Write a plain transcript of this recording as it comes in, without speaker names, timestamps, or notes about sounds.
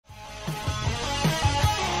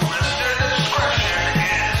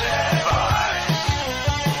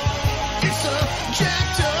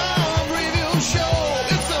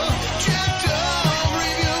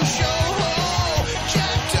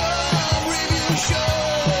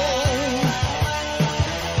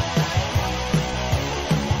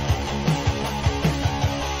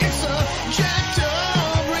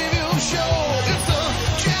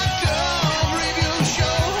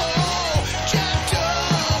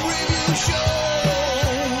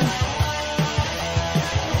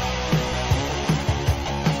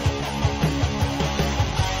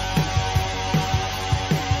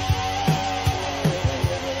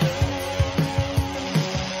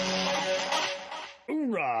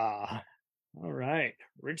Hoorah! All right.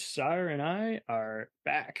 Rich Sire and I are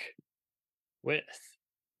back with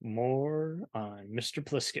more on Mr.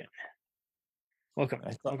 Plissken. Welcome.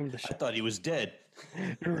 Welcome to the show. I thought he was dead.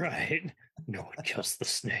 Right. No one kills the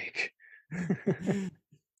snake.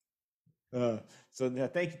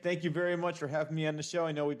 Thank you very much for having me on the show.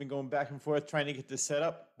 I know we've been going back and forth trying to get this set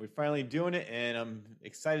up. We're finally doing it, and I'm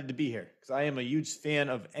excited to be here because I am a huge fan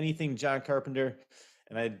of anything John Carpenter,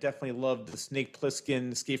 and I definitely love the Snake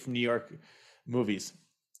Plissken Escape from New York movies.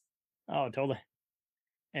 Oh, totally.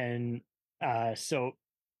 And so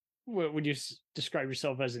would you describe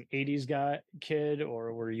yourself as an 80s kid,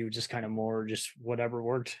 or were you just kind of more just whatever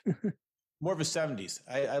worked? More of a 70s.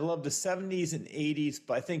 I love the 70s and 80s,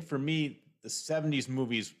 but I think for me, the 70s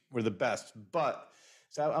movies were the best. But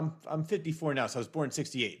so I'm 54 now, so I was born in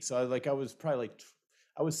 68. So I was probably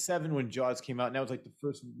I was 7 when Jaws came out, and that was like the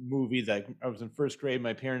first movie that I was in first grade.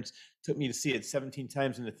 My parents took me to see it 17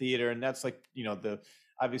 times in the theater, and that's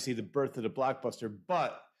obviously the birth of the blockbuster.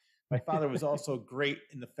 But my father was also great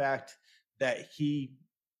in the fact that he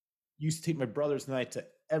used to take my brothers and I to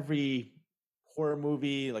every horror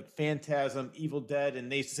movie like Phantasm, Evil Dead,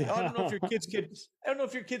 and they used to say, "Oh, I don't know if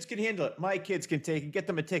your kids can handle it. My kids can take it. Get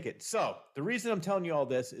them a ticket." So the reason I'm telling you all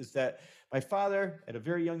this is that my father, at a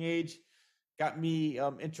very young age, got me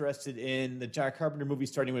interested in the John Carpenter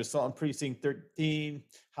movies, starting with Assault on Precinct 13,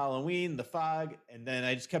 Halloween, The Fog, and then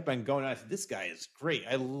I just kept on going. I said, "This guy is great."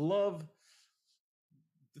 The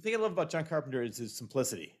thing I love about John Carpenter is his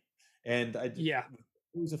simplicity, and I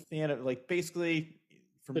was a fan of basically.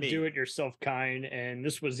 For the me, do-it-yourself kind, and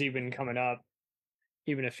this was even coming up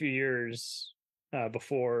even a few years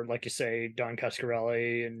before, like you say, Don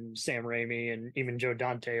Coscarelli and Sam Raimi and even Joe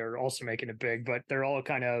Dante are also making it big, but they're all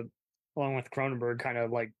kind of, along with Cronenberg, kind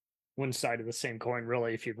of like one side of the same coin,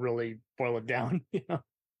 really, if you really boil it down.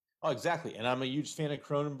 Oh, exactly. And I'm a huge fan of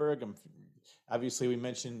Cronenberg. Obviously, we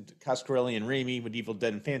mentioned Coscarelli and Raimi with Evil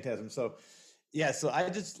Dead and Phantasm. So, yeah, so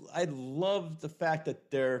I love the fact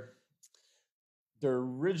that they're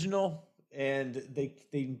original, and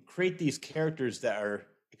they create these characters that are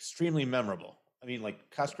extremely memorable. I mean, like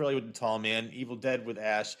Coscarelli with the Tall Man, Evil Dead with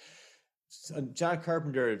Ash. John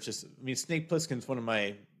Carpenter is Snake Plissken's one of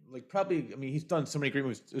my, he's done so many great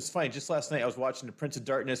movies. It was funny. Just last night I was watching The Prince of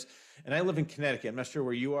Darkness, and I live in Connecticut. I'm not sure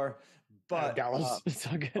where you are, but Dallas. It's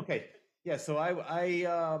all good. Okay. Yeah. So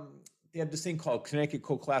they have this thing called Connecticut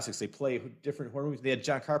Cult Classics. They play different horror movies. They had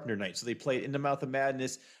John Carpenter night. So they played In the Mouth of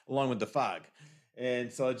Madness along with The Fog.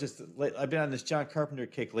 And so I've been on this John Carpenter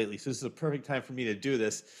kick lately. So this is a perfect time for me to do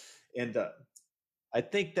this. And I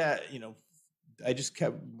think that, I just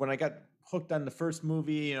kept, when I got hooked on the first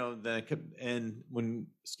movie, then I kept, and when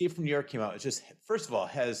Escape from New York came out, it just, first of all,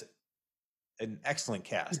 has an excellent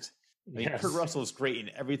cast. I mean, Kurt Russell is great in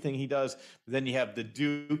everything he does. But then you have the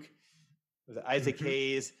Duke, with Isaac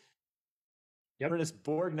Hayes, Ernest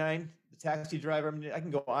Borgnine, the taxi driver. I mean, I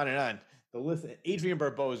can go on and on. The list. Adrienne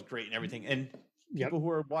Barbeau is great in everything. And people who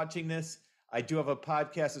are watching this, I do have a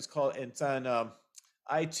podcast. It's on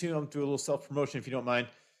iTunes. I'm doing a little self-promotion if you don't mind.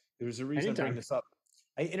 There's a reason I'm bringing this up.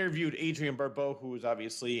 I interviewed Adrienne Barbeau, who was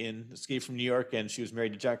obviously in Escape from New York, and she was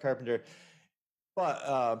married to John Carpenter.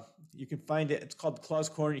 But you can find it. It's called The Claw's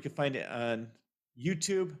Corner. You can find it on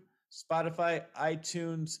YouTube, Spotify,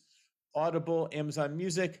 iTunes, Audible, Amazon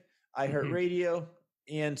Music, iHeartRadio,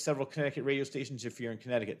 and several Connecticut radio stations if you're in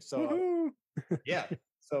Connecticut. So,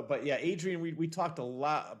 Adrienne, we talked a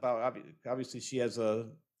lot about, obviously she has a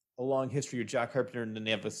long history with Jack Carpenter, and then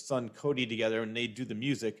they have a son, Cody, together, and they do the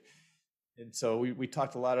music. And so we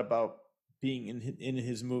talked a lot about being in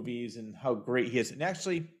his movies and how great he is. And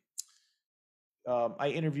actually, I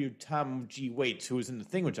interviewed Tom G. Waits, who was in The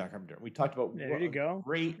Thing with John Carpenter. We talked about what a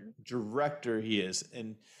great director he is.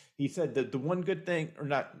 And he said that the one good thing, or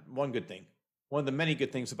not one good thing, one of the many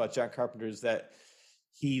good things about John Carpenter is that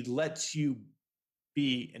he lets you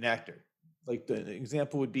be an actor. Like the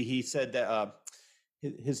example would be, he said that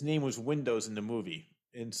his name was Windows in the movie.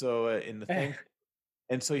 And so in The Thing.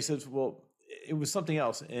 And so he says, well, it was something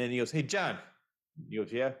else. And he goes, "Hey, John." He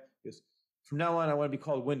goes, "Yeah." He goes, "From now on, I want to be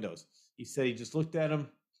called Windows." He said he just looked at him,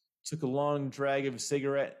 took a long drag of a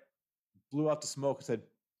cigarette, blew out the smoke, and said,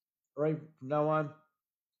 "All right, from now on,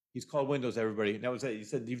 he's called Windows, everybody." And that was it. He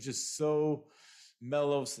said he was just so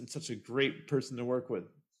mellow and such a great person to work with.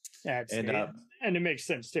 And it makes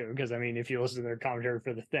sense, too, because, I mean, if you listen to their commentary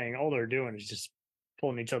for The Thing, all they're doing is just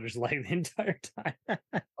pulling each other's leg the entire time.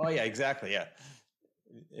 Oh, yeah, exactly, yeah.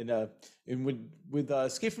 And with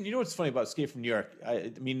Escape from, what's funny about Escape from New York?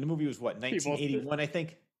 I mean, the movie was what, 1981, I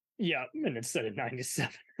think. Yeah, and it said in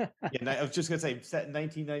 97. Yeah, I was just gonna say set in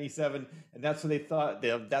 1997, and that's when they thought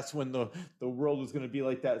that's when the world was gonna be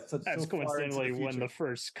like that. So That's far into the coincidentally when future. the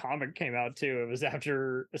first comic came out too. It was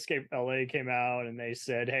after Escape LA came out, and they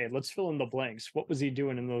said, "Hey, let's fill in the blanks. What was he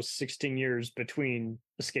doing in those 16 years between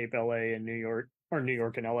Escape LA and New York, or New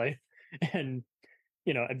York and LA?" And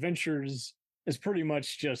Adventures is pretty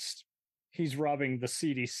much just he's robbing the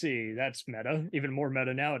CDC. That's meta, even more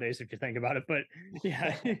meta nowadays if you think about it. But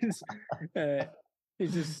yeah, uh,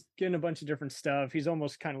 he's just getting a bunch of different stuff. He's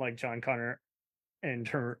almost kind of like John Connor and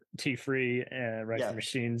T Free, Rise of Yeah. the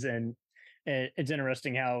Machines, and it's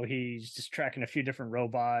interesting how he's just tracking a few different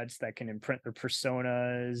robots that can imprint their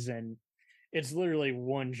personas, and it's literally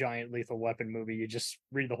one giant Lethal Weapon movie. You just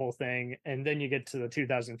read the whole thing, and then you get to the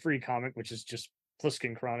 2003 comic, which is just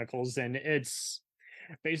Plissken Chronicles, and it's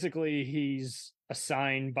basically he's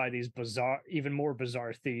assigned by these bizarre, even more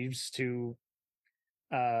bizarre thieves to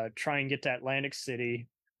try and get to Atlantic City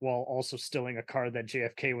while also stealing a car that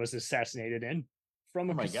JFK was assassinated in from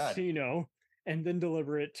Oh a my God. casino, and then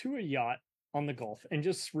deliver it to a yacht on the Gulf. And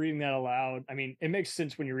just reading that aloud, I mean, it makes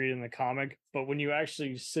sense when you read it in the comic, but when you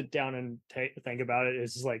actually sit down and think about it,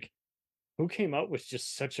 it's like, who came up with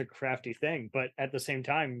just such a crafty thing? But at the same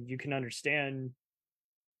time, you can understand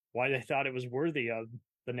why they thought it was worthy of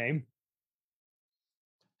the name.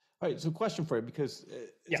 All right, so question for you, because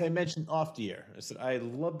as Yeah, I mentioned off the air, I said I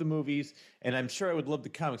love the movies, and I'm sure I would love the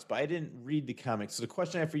comics, but I didn't read the comics. So the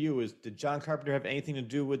question I have for you is, did John Carpenter have anything to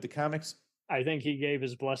do with the comics? I think he gave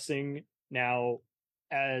his blessing. Now,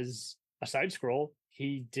 as a side scroll,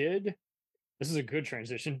 he did. This is a good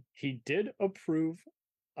transition. He did approve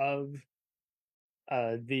of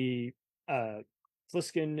the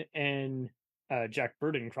Pliskin and Jack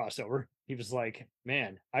Burton crossover. He was like,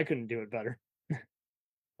 "Man, I couldn't do it better,"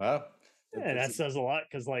 Well, and that says a lot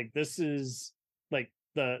because like this is like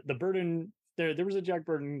the Burton. There was a Jack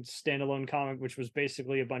Burton standalone comic, which was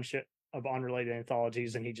basically a bunch of unrelated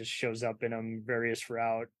anthologies, and he just shows up in them various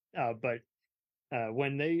throughout. But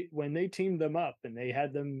when they teamed them up and they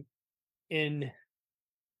had them in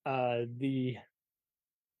the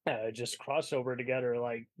just crossover together,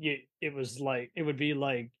 like it was like it would be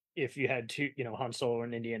like if you had two, Han Solo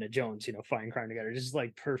and Indiana Jones, fighting crime together, just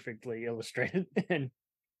like perfectly illustrated and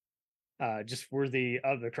just worthy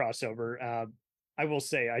of the crossover. I will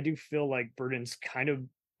say I do feel like Burton's kind of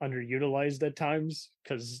underutilized at times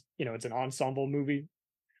because it's an ensemble movie,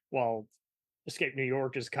 while Escape New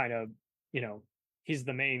York is kind of, he's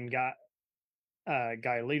the main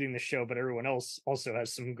guy leading the show, but everyone else also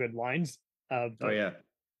has some good lines. oh But yeah.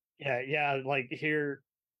 yeah, like here,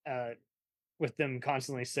 uh, with them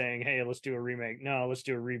constantly saying, "Hey, let's do a remake." No, let's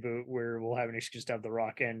do a reboot where we'll have an excuse to have The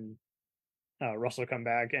Rock and Russell come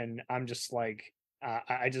back, and I'm just like,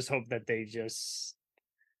 I just hope that they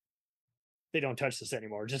don't touch this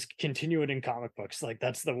anymore. Just continue it in comic books. Like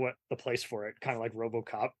that's the place for it. Kind of like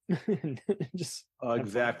RoboCop. Just have fun.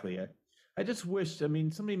 Exactly. I just wish. I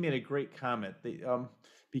mean, somebody made a great comment.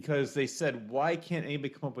 Because they said, why can't anybody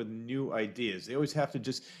come up with new ideas? They always have to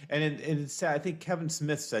just and it's sad. I think Kevin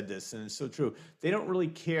Smith said this, and it's so true. They don't really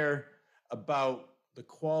care about the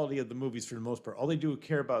quality of the movies for the most part. All they do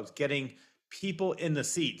care about is getting people in the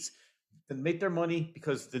seats and make their money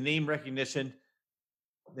because the name recognition.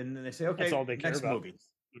 Then they say, That's okay, all they care next about. movie.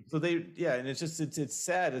 So and it's just it's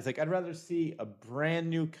sad. It's like I'd rather see a brand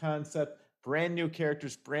new concept, brand new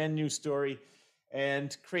characters, brand new story,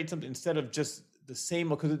 and create something instead of just the same.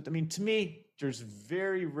 Because I mean, to me, there's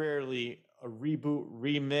very rarely a reboot,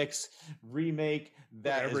 remix, remake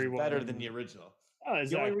that is better than the original. Oh,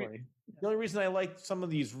 The only exactly. the only reason I like some of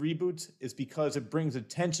these reboots is because it brings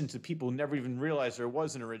attention to people who never even realized there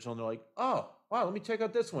was an original. And they're like, oh wow, let me check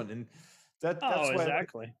out this one, and that's Oh, why I like.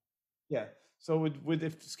 exactly. Yeah. So with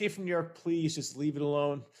if Escape from New York, please just leave it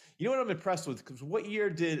alone. You know what I'm impressed with? Because what year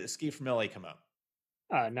did Escape from LA come out?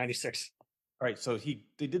 96. All right, so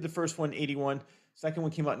they did the first one, 81. Second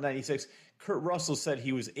one came out in 96. Kurt Russell said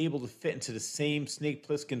he was able to fit into the same Snake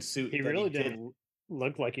Plissken suit He that he really did. didn't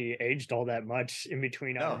look like he aged all that much in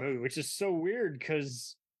between either No. movie, which is so weird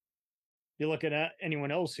because you look at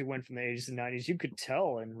anyone else who went from the 80s and 90s, you could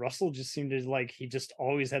tell. And Russell just seemed to like he just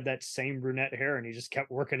always had that same brunette hair and he just kept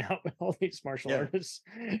working out with all these martial Yeah. artists.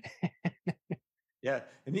 Yeah.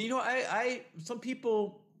 And I some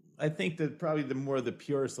people I think that probably the more the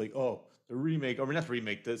purists like, oh, the remake, or not the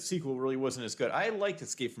remake, the sequel really wasn't as good. I liked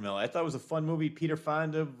Escape from LA. I thought it was a fun movie. Peter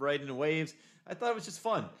Fonda riding the waves. I thought it was just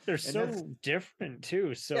fun. They're And that's so different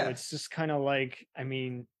too. So yeah. it's just kind of like, I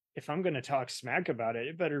mean, if I'm going to talk smack about it,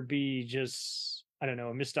 it better be just, I don't know,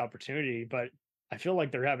 a missed opportunity. But I feel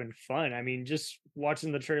like they're having fun. I mean, just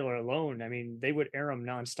watching the trailer alone, I mean, they would air them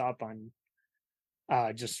nonstop on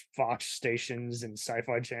just Fox stations and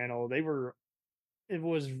Sci-Fi Channel. It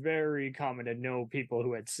was very common to know people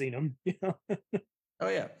who had seen them. You know, Oh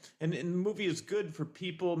yeah, and the movie is good for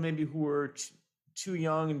people maybe who were too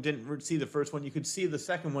young and didn't see the first one. You could see the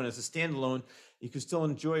second one as a standalone. You could still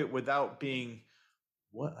enjoy it without being,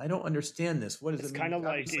 what? I don't understand this. What does it's it kind mean? of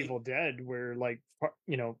like Obviously, Evil Dead, where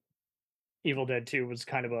Evil Dead 2 was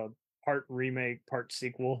kind of a part remake, part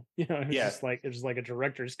sequel. You know, yeah, it was like a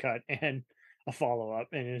director's cut and a follow up,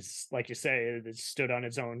 and it's like you say, it stood on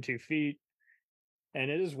its own 2 feet. And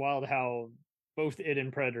it is wild how both it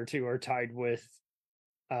and Predator 2 are tied with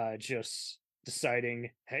just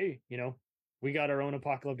deciding, hey, we got our own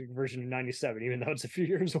apocalyptic version of 97, even though it's a few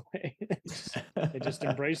years away. They just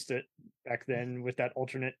embraced it back then with that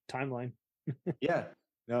alternate timeline. yeah.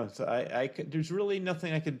 No, so there's really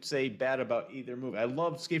nothing I could say bad about either movie. I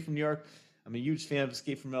love Escape from New York. I'm a huge fan of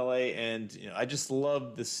Escape from LA, and I just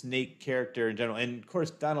love the Snake character in general. And of course,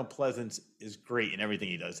 Donald Pleasance is great in everything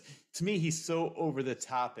he does. To me, he's so over the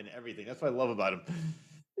top in everything. That's what I love about him.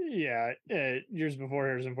 Yeah, years before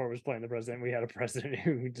Harrison Ford was playing the president, we had a president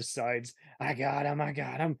who decides, I got him, I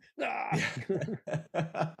got him. Ah!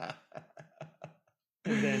 Yeah.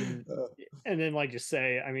 and then, and then, like you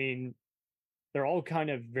say, I mean, they're all kind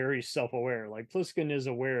of very self-aware. Like Pliskin is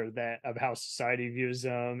aware of how society views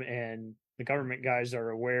them, and the government guys are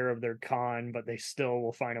aware of their con, but they still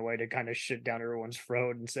will find a way to kind of shit down everyone's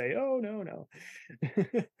throat and say, "Oh no, no,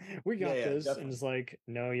 we Yeah, got yeah, this," and definitely. it's like,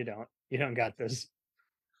 "No, you don't. You don't got this."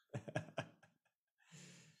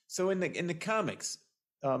 So in the comics,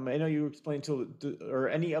 I know you explained or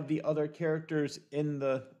any of the other characters in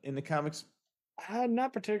the comics.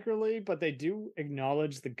 Not particularly, but they do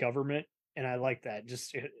acknowledge the government, and I like that.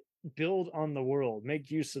 Just build on the world,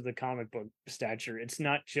 make use of the comic book stature. It's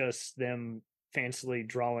not just them fancily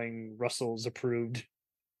drawing Russell's approved,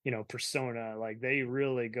 persona. Like they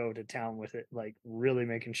really go to town with it, like really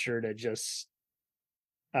making sure to just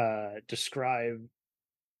describe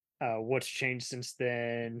what's changed since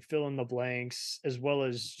then, fill in the blanks, as well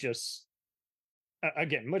as just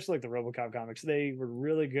again, much like the RoboCop comics, they were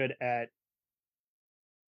really good at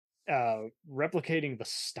replicating the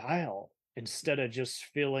style instead of just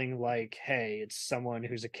feeling like, hey, it's someone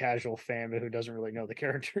who's a casual fan but who doesn't really know the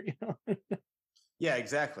character. Yeah,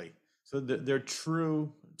 exactly. So they're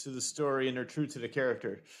true to the story and they're true to the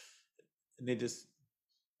character, and they just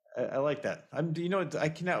I like that. I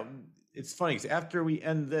cannot. It's funny 'cause after we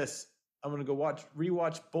end this, I'm gonna go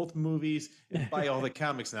rewatch both movies and buy all the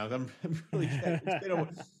comics now. I'm really it's been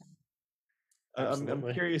I'm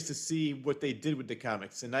Absolutely. curious to see what they did with the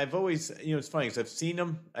comics, and I've always it's funny because I've seen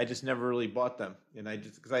them, I just never really bought them, and I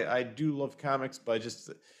just because I do love comics, but I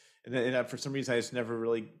just for some reason I just never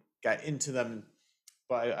really got into them.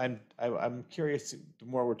 But I'm curious. The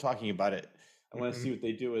more we're talking about it, I want to Hmm. see what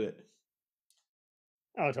they do with it.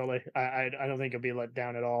 Oh, totally. I don't think it'll be let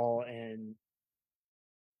down at all. And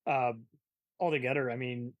uh, altogether, I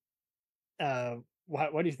mean, uh,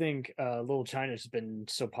 why do you think Little China's been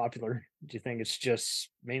so popular? Do you think it's just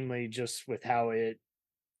mainly just with how it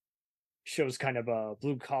shows kind of a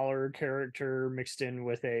blue collar character mixed in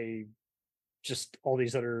with a just all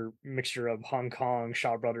these other mixture of Hong Kong,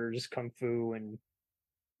 Shaw Brothers, Kung Fu, and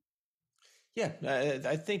Yeah,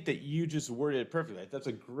 I think that you just worded it perfectly. That's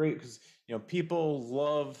a great because people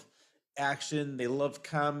love action, they love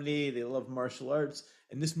comedy, they love martial arts,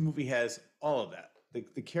 and this movie has all of that.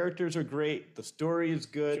 The characters are great, the story is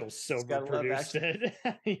good, feels it's sober got a lot of produced action.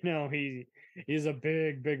 it. He's a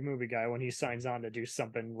big movie guy when he signs on to do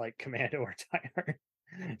something like Commando or Die Hard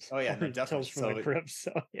Oh yeah, no, or Tales definitely. from the Crypt.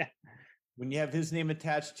 So yeah, When you have his name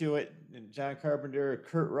attached to it, and John Carpenter,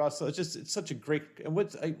 Kurt Russell, it's such a great. And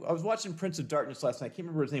I was watching Prince of Darkness last night. I can't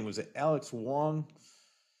remember his name. Was it Alex Wong?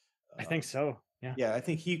 I think Um, so. Yeah. Yeah, I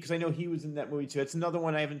think because I know he was in that movie too. It's another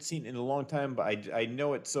one I haven't seen in a long time, but I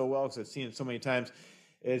know it so well because I've seen it so many times.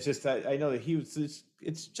 It's just that I know that he was.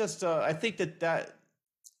 It's just I think that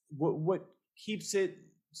what keeps it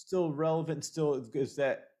still relevant still is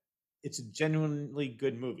that it's a genuinely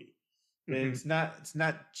good movie. And Hmm. it's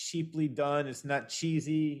not cheaply done. It's not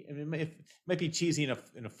cheesy. I mean, it might be cheesy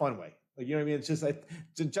in a fun way. Like, you know what I mean? It's just like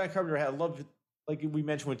John Carpenter. I love, like we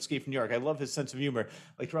mentioned with Escape from New York. I love his sense of humor.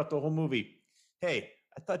 Like throughout the whole movie. Hey,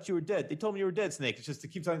 I thought you were dead. They told me you were dead, Snake. It's just it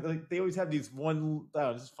keeps on. Like they always have these one. I don't know,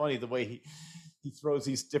 it's just funny the way he throws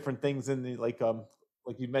these different things in. Like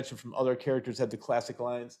you mentioned from other characters had the classic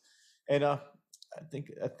lines, and I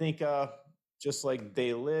think just like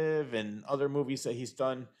They Live and other movies that he's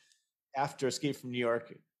done after Escape from New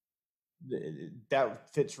York,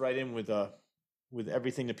 that fits right in with with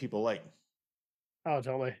everything that people like. Oh,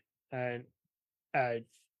 totally. And uh,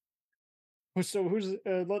 so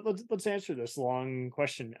let's answer this long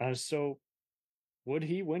question. So would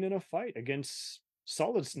he win in a fight against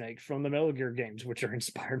Solid Snake from the Metal Gear games, which are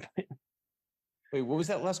inspired by him? Wait, what was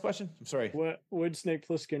that last question? I'm sorry. What would Snake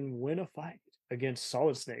Plissken win a fight against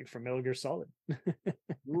Solid Snake from Metal Gear Solid?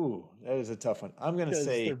 Ooh, that is a tough one. I'm gonna Because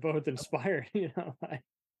they're say both inspired,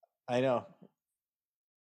 I know.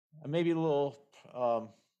 I may be a little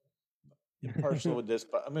impartial with this,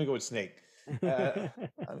 but I'm gonna go with Snake. I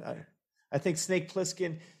think Snake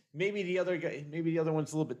Plissken. Maybe the other guy. Maybe the other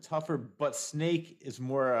one's a little bit tougher, but Snake is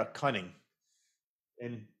more cunning,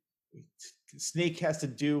 and Snake has to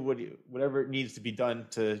do whatever it needs to be done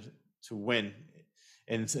to win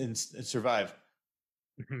and survive.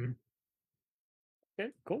 Mhm.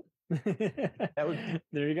 Okay, cool. That would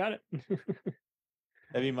There you got it.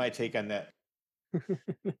 that'd be my take on that.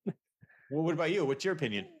 Well, what about you? What's your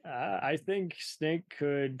opinion? I think Snake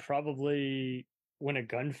could probably win a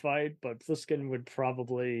gunfight, but Pliskin would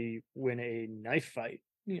probably win a knife fight.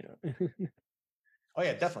 Oh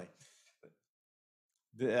yeah, definitely.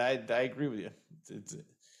 I agree with you.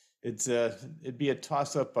 It'd be a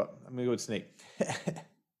toss up, but I'm gonna go with Snake.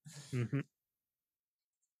 Mhm.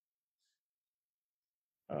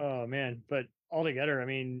 Oh man, but altogether, I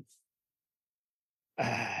mean,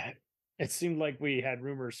 it seemed like we had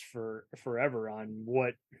rumors for forever on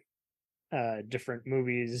what different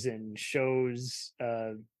movies and shows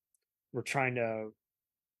were trying to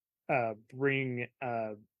bring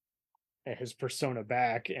his persona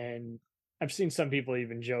back. And I've seen some people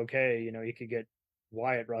even joke, hey, you could get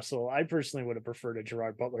Wyatt Russell. I personally would have preferred a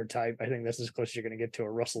Gerard Butler type. I think this is close you're going to get to a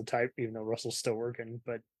Russell type, even though Russell's still working.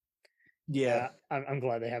 But Yeah, I'm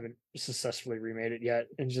glad they haven't successfully remade it yet.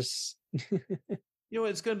 And just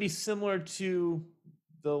it's going to be similar to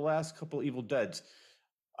the last couple Evil Deads.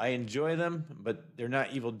 I enjoy them, but they're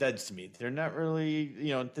not Evil Deads to me. They're not really,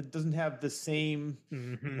 it doesn't have the same,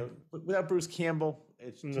 without Bruce Campbell.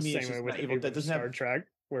 It's in to the me, it's same way just with not Evil Dead. Doesn't Star have, Trek,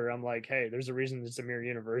 where I'm like, hey, there's a reason it's a mirror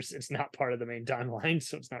universe. It's not part of the main timeline,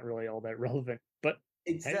 so it's not really all that relevant. But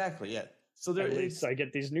hey, exactly, yeah. So there at is, least I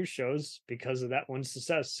get these new shows because of that one's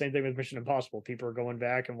success. Same thing with Mission Impossible. People are going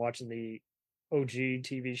back and watching the OG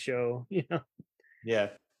TV show. yeah.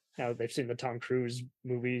 Now they've seen the Tom Cruise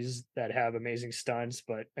movies that have amazing stunts,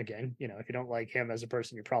 but again, if you don't like him as a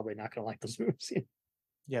person, you're probably not going to like those movies.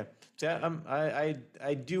 Yeah, so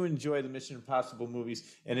I do enjoy the Mission Impossible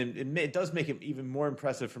movies, and it does make it even more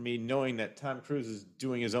impressive for me knowing that Tom Cruise is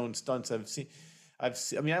doing his own stunts. I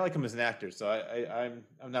mean, I like him as an actor, so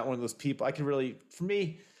I'm not one of those people. I can really, for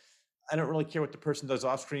me, I don't really care what the person does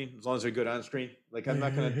off screen as long as they're good on screen. Like I'm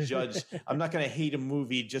not going to judge. I'm not going to hate a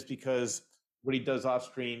movie just because what he does off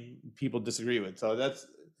screen people disagree with. So that's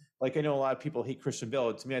like I know a lot of people hate Christian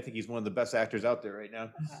Bale. To me, I think he's one of the best actors out there right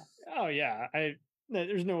now. Oh yeah,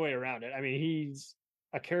 there's no way around it. I mean, he's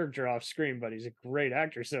a character off screen, but he's a great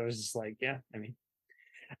actor. So it's just like, yeah. I mean,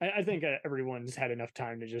 I think everyone's had enough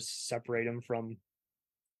time to just separate him from,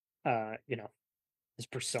 his Yeah,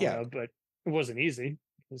 persona, but it wasn't easy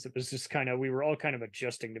because it was just kind of we were all kind of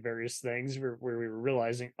adjusting to various things where we were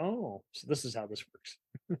realizing, oh, so this is how this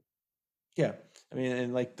works. yeah. I mean,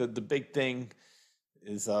 and like the big thing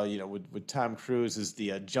is with Tom Cruise is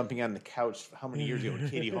the jumping on the couch how many years ago with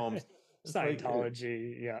Katie Holmes. It's like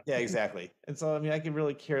Scientology, yeah. yeah, exactly. And so I mean I can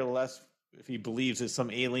really care less if he believes that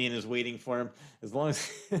some alien is waiting for him as long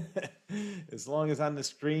as as long as on the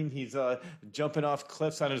screen he's jumping off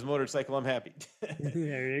cliffs on his motorcycle, I'm happy.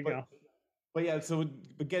 There you but go. but yeah, so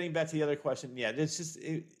but getting back to the other question, yeah, it's just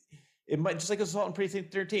it might just like Assault on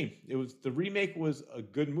Precinct 13. It was the remake was a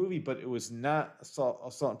good movie, but it was not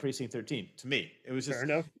Assault on Precinct 13 to me. It was just Fair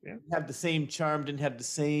enough. Yeah. didn't have the same charm, didn't have the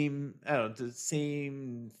same I don't know the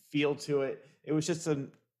same feel to it. It was just a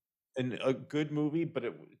good movie, but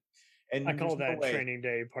it I and call there's no that way. Training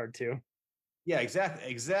Day Part 2. Yeah,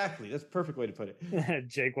 exactly. That's a perfect way to put it.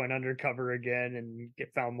 Jake went undercover again and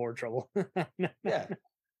get found more trouble. Yeah.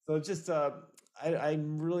 So it's just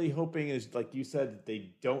I'm really hoping is like you said that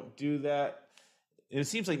they don't do that. And it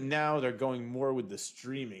seems like now they're going more with the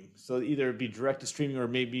streaming. So either it'd be direct to streaming or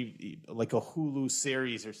maybe like a Hulu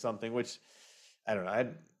series or something, which I don't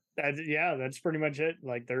know. Yeah, that's pretty much it.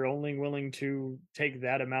 Like they're only willing to take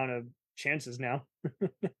that amount of chances now.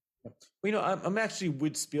 Well, I'm actually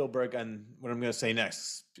with Spielberg on what I'm going to say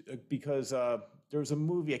next because there was a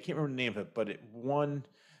movie, I can't remember the name of it, but it won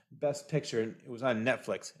Best Picture and it was on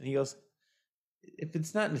Netflix. And he goes, if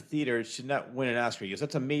it's not in the theater, it should not win an Oscar. He goes,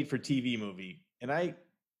 that's a made for TV movie. And I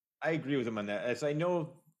agree with him on that. As I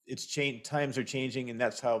know it's changed, times are changing, and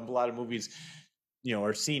that's how a lot of movies,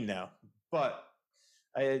 are seen now. But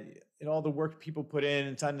and all the work people put in,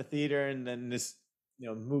 it's on the theater, and then this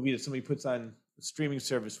movie that somebody puts on a streaming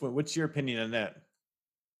service. What's your opinion on that?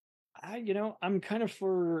 I'm kind of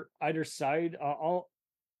for either side. I'll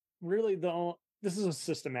really this is a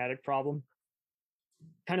systematic problem.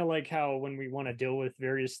 Kind of like how when we want to deal with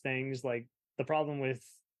various things, like the problem with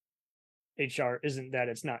HR isn't that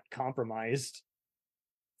it's not compromised.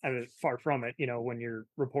 I mean, far from it. When you're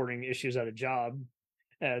reporting issues at a job,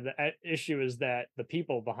 the issue is that the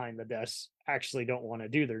people behind the desk actually don't want to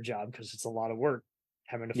do their job because it's a lot of work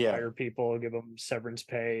having to Yeah. fire people, give them severance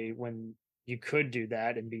pay when you could do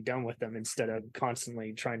that and be done with them instead of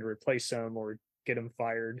constantly trying to replace them or get them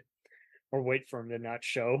fired or wait for them to not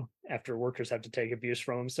show after workers have to take abuse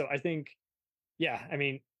from them. So I think, yeah, I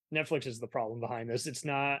mean, Netflix is the problem behind this. It's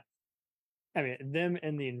not, I mean, them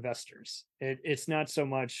and the investors. It's not so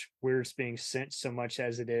much where it's being sent so much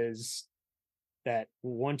as it is that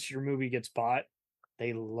once your movie gets bought,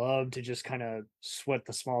 they love to just kind of sweat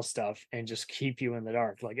the small stuff and just keep you in the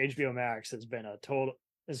dark. Like HBO Max has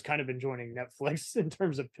kind of been joining Netflix in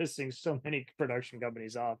terms of pissing so many production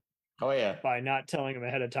companies off. Oh yeah. By not telling them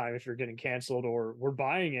ahead of time if you're getting canceled or we're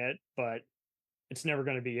buying it, but it's never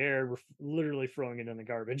going to be aired. We're literally throwing it in the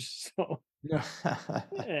garbage. So,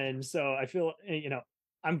 and so I feel,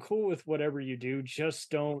 I'm cool with whatever you do. Just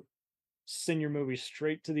don't send your movie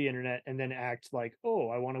straight to the internet and then act like, oh,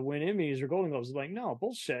 I want to win Emmys or Golden Globes. Like, no,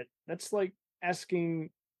 bullshit. That's like asking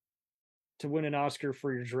to win an Oscar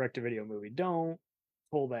for your direct-to-video movie. Don't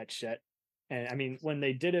pull that shit. And I mean, when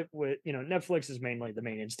they did it with, Netflix is mainly the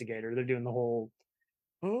main instigator. They're doing the whole,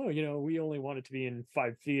 oh, we only want it to be in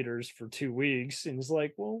 5 theaters for 2 weeks. And it's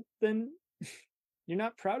like, well, then you're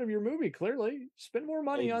not proud of your movie, clearly. Spend more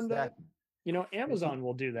money on that. Amazon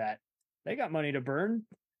will do that. They got money to burn,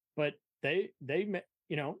 but I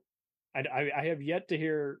have yet to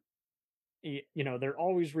hear, they're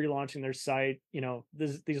always relaunching their site.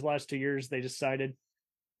 These last 2 years, they decided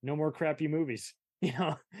no more crappy movies.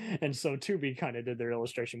 And so Tubi kind of did their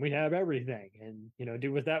illustration. We have everything, and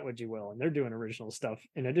do with that what you will. And they're doing original stuff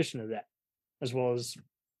in addition to that, as well as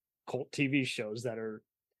cult TV shows that are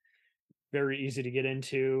very easy to get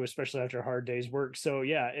into, especially after a hard day's work. So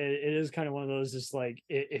yeah, it is kind of one of those. It's like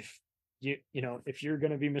if if you're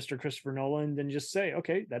going to be Mr. Christopher Nolan, then just say,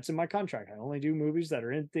 okay, that's in my contract. I only do movies that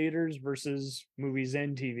are in theaters versus movies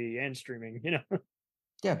and TV and streaming.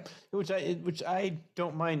 Yeah, which I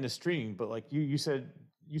don't mind the streaming, but like you said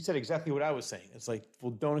exactly what I was saying. It's like,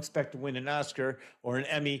 well, don't expect to win an Oscar or an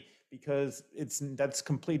Emmy because that's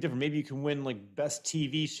completely different. Maybe you can win like best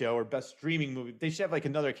TV show or best streaming movie. They should have like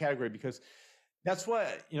another category because that's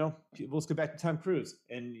what let's go back to Tom Cruise,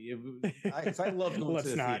 and I love going to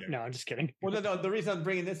the theater. No, I'm just kidding. Well, no. The reason I'm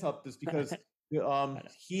bringing this up is because Top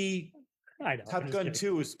Gun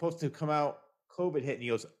 2 is supposed to come out. COVID hit and he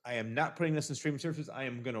goes, I am not putting this in streaming services. I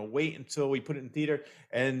am going to wait until we put it in theater.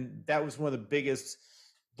 And that was one of the biggest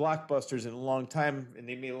blockbusters in a long time. And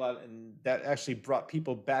they made a lot, and that actually brought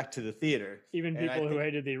people back to the theater. Even people who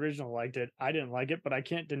hated the original liked it. I didn't like it, but I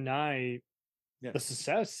can't deny the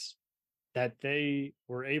success that they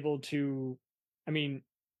were able to. I mean,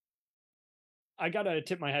 I got to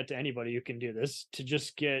tip my hat to anybody who can do this to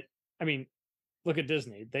just get, look at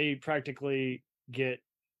Disney. They practically get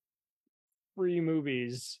free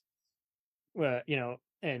movies,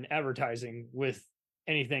 and advertising with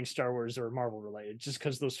anything Star Wars or Marvel related, just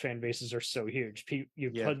because those fan bases are so huge.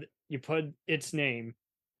 You put its name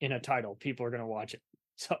in a title, people are going to watch it.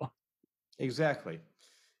 So exactly.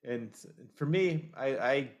 And for me,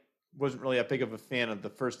 I wasn't really that big of a fan of the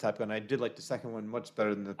first Top Gun. I did like the second one much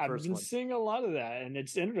better than the first one. I've been seeing a lot of that, and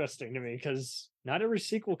it's interesting to me because not every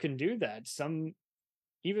sequel can do that. Some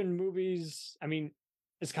even movies,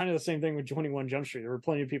 it's kind of the same thing with 21 Jump Street. There were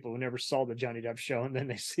plenty of people who never saw the Johnny Depp show, and then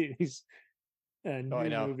they see these new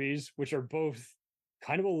movies, which are both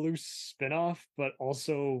kind of a loose spinoff, but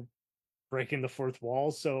also breaking the fourth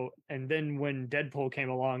wall. So, and then when Deadpool came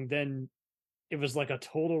along, then it was like a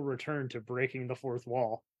total return to breaking the fourth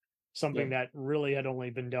wall, something that really had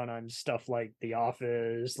only been done on stuff like The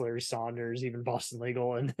Office, Larry Saunders, even Boston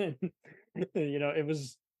Legal. And then, it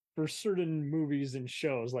was for certain movies and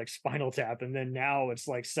shows like Spinal Tap, and then now it's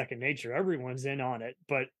like second nature. Everyone's in on it,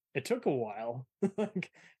 but it took a while.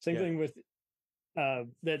 Same thing with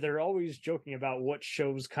that they're always joking about what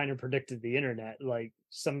shows kind of predicted the internet. Like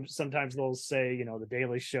sometimes they'll say, The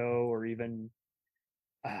Daily Show, or even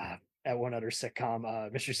at one other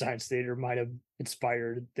sitcom, Mystery Science Theater might have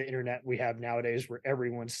inspired the internet we have nowadays, where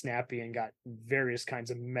everyone's snappy and got various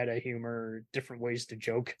kinds of meta humor, different ways to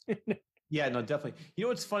joke. Yeah, no, definitely. You know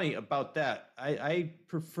what's funny about that? I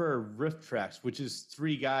prefer riff tracks, which is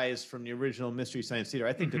three guys from the original Mystery Science Theater.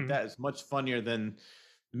 I think that Hmm. that is much funnier than.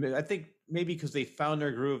 I think maybe because they found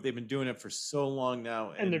their groove. They've been doing it for so long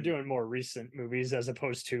now, And they're and doing more recent movies as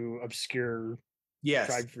opposed to obscure yes,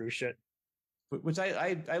 tried through shit. which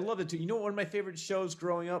I love it too. You know, one of my favorite shows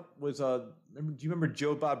growing up was do you remember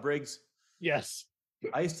Joe Bob Briggs? Yes.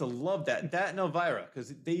 I used to love that and Elvira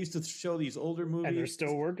because they used to show these older And they're movies.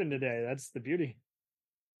 still working today. That's the beauty.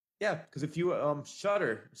 Yeah, because if you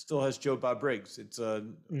Shutter still has Joe Bob Briggs. It's for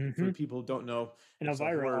Hmm. people who don't know, And it's a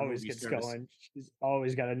Elvira horror always movie gets service. going. She's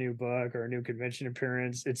always got a new book or a new convention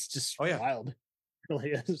appearance. It's just Oh yeah, wild. It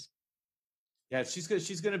really is. yeah.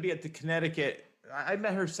 She's gonna be at the Connecticut. I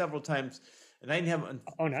met her several times, and I didn't have Oh,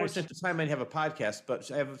 unfortunately nice. at the time I didn't have a podcast.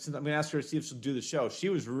 But I'm gonna ask her to see if she'll do the show. She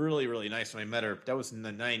was really really nice when I met her. That was in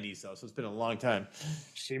the '90s though, so it's been a long time.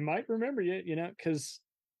 She might remember you, because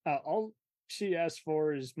all she asks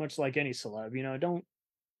for is much like any celeb, don't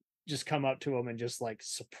just come up to them and just like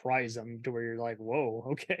surprise them to where you're like, whoa,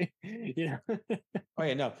 okay. Oh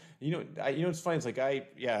yeah, no. You know what's funny? It's like I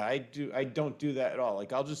don't do that at all.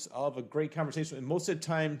 Like I'll have a great conversation, and most of the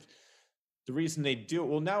time, the reason they do it,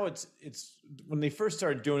 well, now it's when they first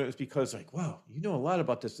started doing it was because like, wow, you know a lot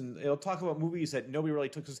about this, and they'll talk about movies that nobody really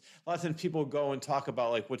took. Because a lot of times people go and talk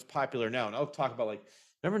about like what's popular now, and I'll talk about like.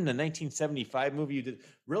 Remember in the 1975 movie you did?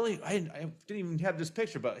 Really, I didn't even have this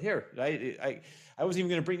picture, but here, I wasn't even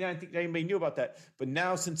going to bring that. I think anybody knew about that. But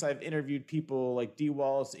now, since I've interviewed people like Dee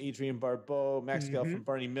Wallace, Adrienne Barbeau, Max Gale Hmm. from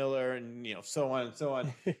Barney Miller, and so on and so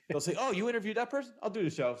on, they'll say, "Oh, you interviewed that person? I'll do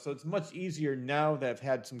the show." So it's much easier now that I've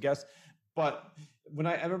had some guests. But when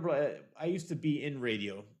I remember, I used to be in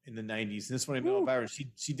radio in the '90s, and this one I met Woo, Elvira.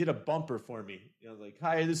 She did a bumper for me. Like,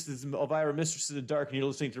 "Hi, this is Elvira, Mistress of the Dark," and you're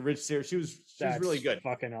listening to Rich Sayre. She was really that's good.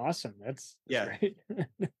 fucking awesome. That's Yeah, great.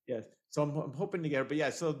 yeah. So I'm hoping to get her. But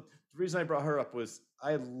yeah, so the reason I brought her up was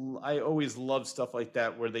I always love stuff like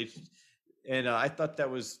that where they and I thought that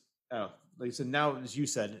was like I said, now as you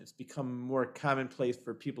said, it's become more commonplace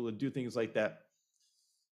for people to do things like that.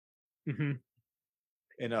 Hmm.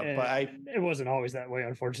 And but And it wasn't always that way,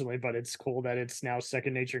 unfortunately, but it's cool that it's now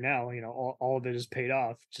second nature now. All of it is paid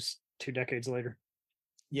off just 2 decades later.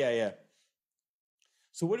 yeah.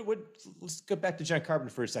 So what let's go back to John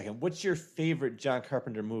Carpenter for a second. What's your favorite John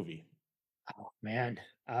Carpenter movie? Oh, man.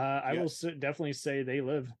 I Yeah. will definitely say They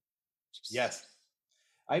Live. Yes.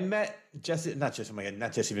 I met Jesse, not Jesse, oh my God,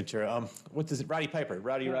 not Jesse Ventura. What is it? Roddy Piper.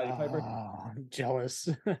 Roddy Piper. I'm jealous.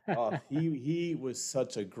 Oh, he was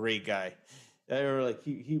such a great guy. They were like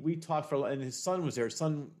we talked for a lot, and his son was there. His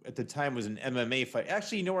son at the time was an MMA fight.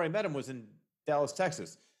 Actually, you know where I met him was in Dallas,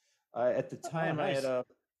 Texas. At the Oh, time, nice.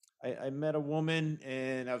 I met a woman,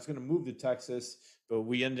 and I was going to move to Texas, but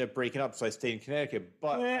we ended up breaking up, so I stayed in Connecticut.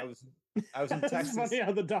 But I was in It's Texas. funny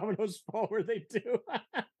how the dominoes fall where they do.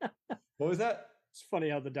 What was that? It's funny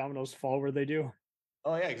how the dominoes fall where they do.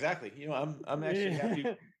 Oh yeah, exactly. I'm actually happy.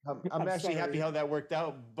 I'm actually happy how that worked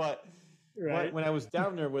out. But Right. when I was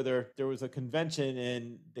down there with her, there was a convention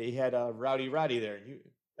and they had Rowdy there,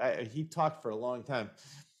 and he talked for a long time,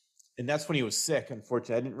 and that's when he was sick.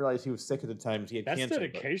 Unfortunately, I didn't realize he was sick at the time. He had That's cancer.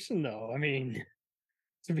 dedication, though. I mean,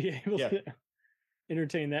 to be able Yeah, to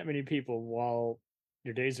entertain that many people while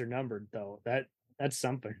your days are numbered, though, that's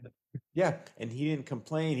something. yeah, and he didn't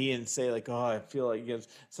complain. He didn't say like, "Oh, I feel like."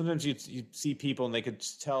 Sometimes you see people and they could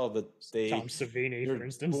just tell that Tom Savini, for they're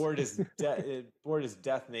instance. bored as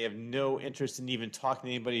death, and they have no interest in even talking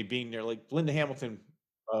to anybody, being there. Like Linda Hamilton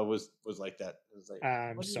was like that. It was like,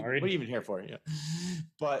 I'm sorry. what are you even here for? Yeah,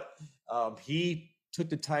 but he took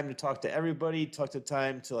the time to talk to everybody. Took the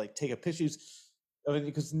time to like take a pictures. I mean,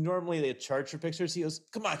 because normally they charge for pictures. He goes,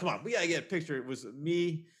 "Come on, we gotta get a picture." It was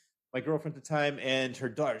me, my girlfriend at the time, and her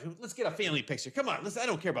daughter. Let's get a family picture. Come on, I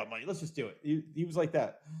don't care about money. Let's just do it. He was like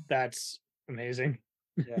that. That's amazing.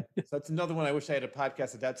 Yeah, so that's another one. I wish I had a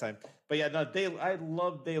podcast at that time. But yeah, no, I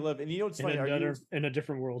love They Live, and you know what's funny? In a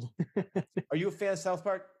different world. Are you a fan of South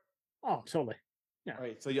Park? Oh, totally. Yeah. All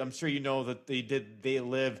right, so I'm sure you know that they did They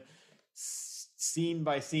Live scene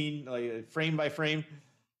by scene, like frame by frame,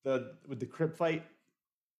 with the crypt fight.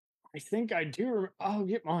 I think I do. Oh,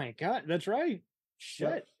 yeah, my God, that's right.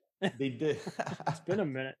 Shit. Yep, they did. It's been a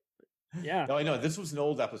minute. Yeah. No, I know this was an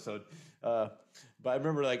old episode, but I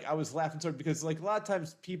remember like I was laughing sort of because like a lot of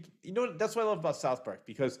times people, that's what I love about South Park,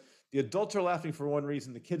 because the adults are laughing for one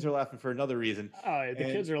reason, the kids are laughing for another reason. Oh, the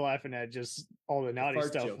kids are laughing at just all the naughty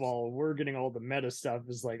stuff jokes, while we're getting all the meta stuff.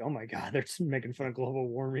 Is like, oh my God, they're just making fun of global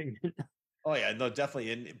warming. Oh yeah, no,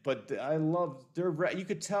 definitely. But I love you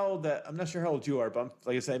could tell that. I'm not sure how old you are, but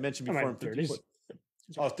like I said, I mentioned before, I'm in 30s.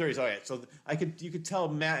 Oh, 30s. All right. So you could tell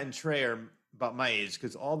Matt and Trey are about my age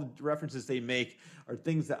because all the references they make are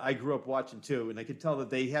things that I grew up watching too. And I could tell that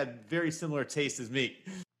they had very similar tastes as me.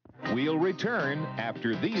 We'll return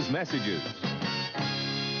after these messages.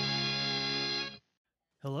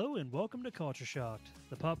 Hello and welcome to Culture Shocked,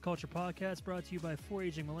 the pop culture podcast brought to you by four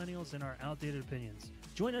aging millennials and our outdated opinions.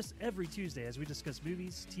 Join us every Tuesday as we discuss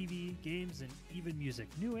movies, TV, games, and even music,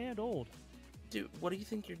 new and old. Dude, what do you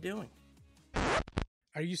think you're doing?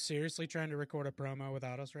 Are you seriously trying to record a promo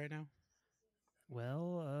without us right now?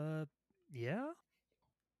 Well, yeah?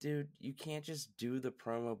 Dude, you can't just do the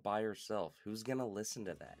promo by yourself. Who's gonna listen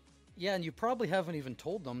to that? Yeah, and you probably haven't even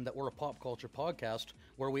told them that we're a pop culture podcast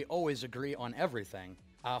where we always agree on everything.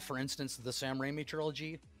 For instance, the Sam Raimi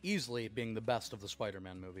trilogy, easily being the best of the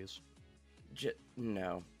Spider-Man movies.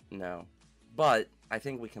 No. But I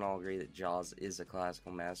think we can all agree that Jaws is a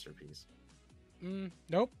classical masterpiece.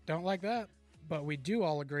 Nope, don't like that. But we do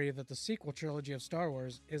all agree that the sequel trilogy of Star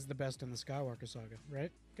Wars is the best in the Skywalker saga,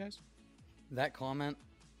 right, guys? That comment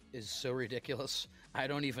is so ridiculous. I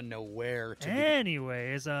don't even know where to begin.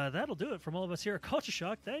 Anyways, that'll do it from all of us here at Culture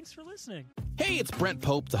Shock. Thanks for listening. Hey, it's Brent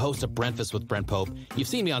Pope, the host of Breakfast with Brent Pope. You've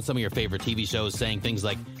seen me on some of your favorite TV shows saying things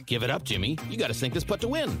like, "Give it up, Jimmy. You got to sink this putt to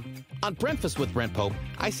win." On Breakfast with Brent Pope,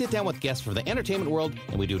 I sit down with guests from the entertainment world,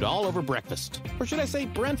 and we do it all over breakfast. Or should I say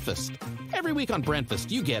Brentfast? Every week on Brentfast,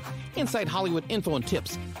 you get inside Hollywood info and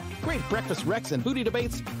tips, great breakfast recs and booty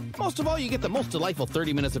debates. Most of all, you get the most delightful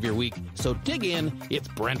 30 minutes of your week. So dig in. It's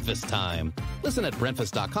Brentfast time. Listen at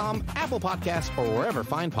Brentfast.com, Apple Podcasts, or wherever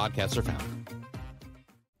fine podcasts are found.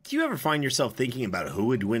 Do you ever find yourself thinking about who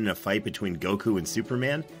would win in a fight between Goku and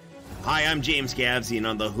Superman? Hi, I'm James Gavsey, and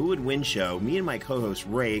on the Who Would Win show, me and my co-host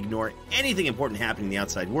Ray ignore anything important happening in the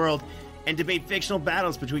outside world and debate fictional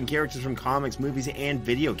battles between characters from comics, movies, and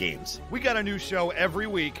video games. We got a new show every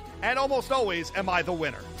week, and almost always am I the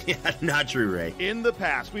winner. Yeah, not true, Ray. In the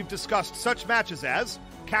past, we've discussed such matches as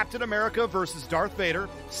Captain America versus Darth Vader,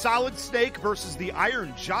 Solid Snake versus the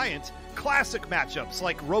Iron Giant, classic matchups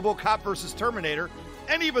like RoboCop versus Terminator,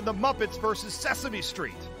 and even the Muppets versus Sesame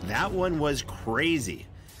Street. That one was crazy.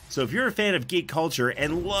 So if you're a fan of geek culture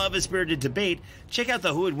and love a spirited debate, check out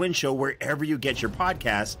the Who Would Win show wherever you get your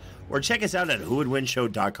podcasts, or check us out at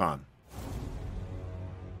whowouldwinshow.com.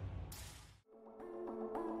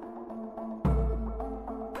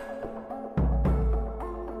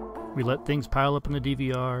 We let things pile up in the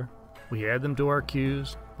DVR, we add them to our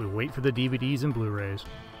queues, we wait for the DVDs and Blu-rays.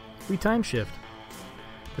 We time shift.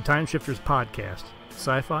 The Time Shifters Podcast.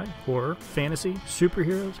 Sci-fi, horror, fantasy,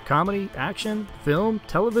 superheroes, comedy, action, film,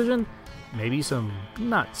 television, maybe some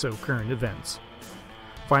not-so-current events.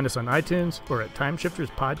 Find us on iTunes or at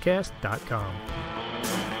timeshifterspodcast.com.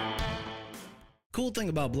 Cool thing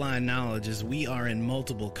about Blind Knowledge is we are in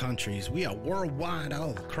multiple countries. We are worldwide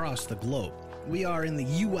all across the globe. We are in the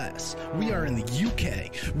US, we are in the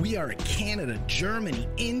UK, we are in Canada, Germany,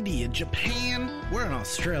 India, Japan. We're in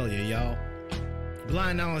Australia, y'all.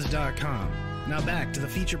 BlindKnowledge.com. Now back to the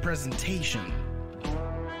feature presentation.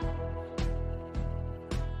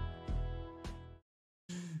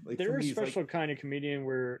 They're a special kind of comedian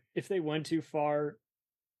where if they went too far,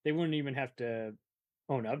 they wouldn't even have to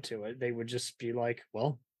own up to it. They would just be like,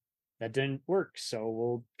 well, that didn't work, so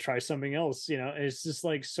we'll try something else. You know, it's just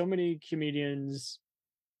like so many comedians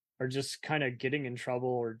are just kind of getting in trouble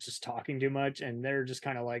or just talking too much. And they're just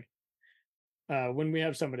kind of like, when we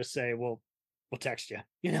have something to say, we'll text you,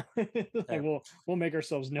 you know, like we'll make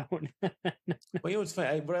ourselves known. Well, you know what's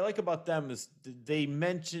funny? What I like about them is they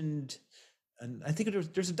mentioned, and I think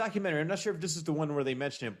there's a documentary. I'm not sure if this is the one where they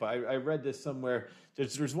mention it, but I read this somewhere.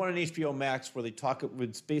 There's one on HBO Max where they talk.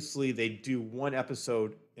 It's basically they do one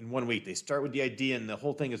episode in 1 week. They start with the idea, and the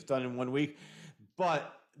whole thing is done in 1 week.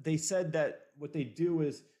 But they said that what they do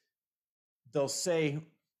is they'll say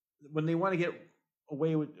when they want to get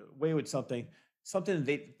away with something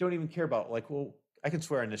they don't even care about. Like, well, I can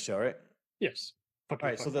swear on this show, right? Yes. All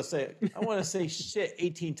right, so they'll say, I want to say shit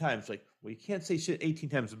 18 times. Like, well, you can't say shit 18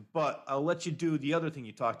 times, but I'll let you do the other thing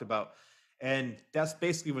you talked about. And that's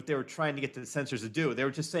basically what they were trying to get the censors to do. They were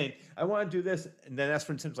just saying, I want to do this. And then that's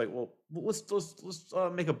when Tim's like, well, let's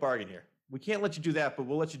make a bargain here. We can't let you do that, but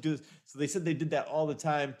we'll let you do this. So they said they did that all the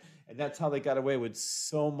time. And that's how they got away with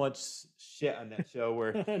so much shit on that show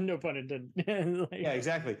where no pun intended. Yeah,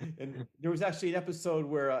 exactly. And there was actually an episode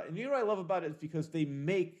where, and you know what I love about it is because they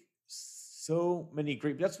make so many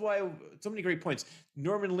great, that's why so many great points.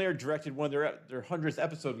 Norman Lear directed one of their 100th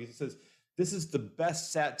episode because he says, this is the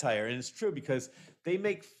best satire. And it's true because they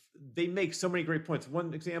make so many great points.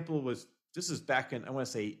 One example was, this is back in, I want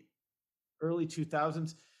to say early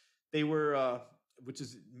 2000s. They were, which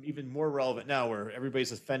is even more relevant now, where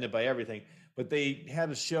everybody's offended by everything. But they had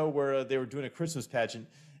a show where they were doing a Christmas pageant,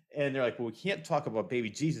 and they're like, well, we can't talk about baby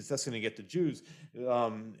Jesus. That's going to get the Jews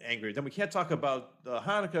angry. Then we can't talk about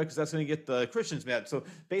Hanukkah because that's going to get the Christians mad. So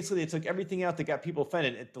basically, they took everything out that got people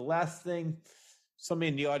offended. At the last thing, somebody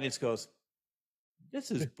in the audience goes, this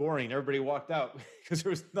is boring. Everybody walked out because there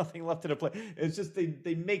was nothing left to the play. It's just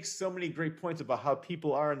they make so many great points about how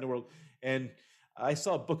people are in the world. And I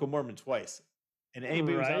saw Book of Mormon twice. And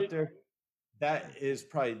anybody who's out there, that is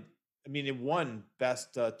probably, I mean, it won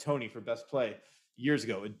Best Tony for Best Play years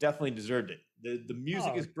ago. It definitely deserved it. The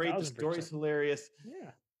music is great. The story's hilarious.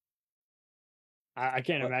 Yeah. I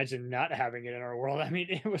can't imagine not having it in our world. I mean,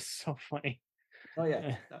 it was so funny. Oh,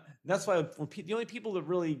 yeah. That's why the only people that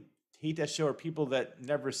really hate that show are people that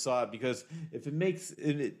never saw it, because if it makes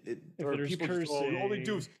it or people just, all they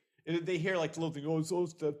do is they hear like the little thing,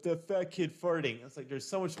 it's the fat kid farting. It's like there's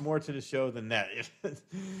so much more to the show than that.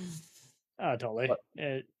 Oh, totally.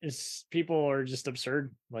 It's people are just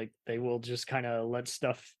absurd. Like they will just kind of let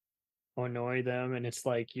stuff annoy them, and it's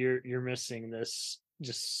like you're missing this,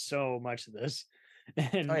 just so much of this.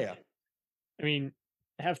 And I mean,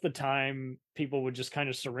 half the time people would just kind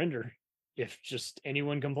of surrender if just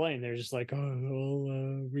anyone complained. They're just like, oh,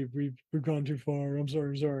 well, we've gone too far. I'm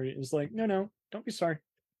sorry. It's like, no, don't be sorry.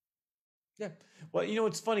 Yeah. Well,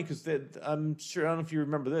 it's funny because I'm sure, I don't know if you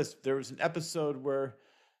remember this. There was an episode where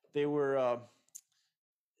they were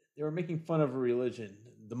making fun of a religion,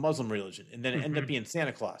 the Muslim religion, and then it ended up being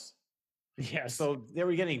Santa Claus. Yes. So they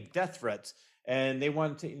were getting death threats, and they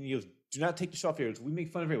wanted to, do not take the show off here. We make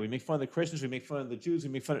fun of it. We make fun of the Christians. We make fun of the Jews. We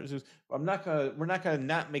make fun of the Jews. We're not gonna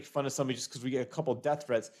not make fun of somebody just because we get a couple death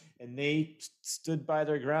threats. And they stood by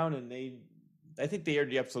their ground, and I think they aired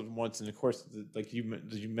the episode once, and of course, like you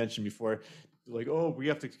mentioned before, like, oh, we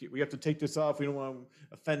have to take this off. We don't want to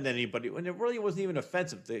offend anybody. And it really wasn't even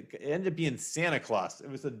offensive. It ended up being Santa Claus. It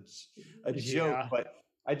was a joke, but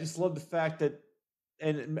I just love the fact that.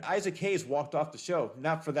 And Isaac Hayes walked off the show,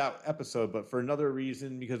 not for that episode, but for another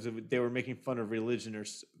reason, because they were making fun of religion, or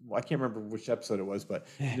I can't remember which episode it was, but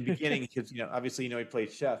in the beginning, because obviously he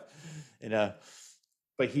played chef, and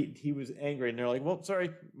but he was angry, and they're like, well, sorry,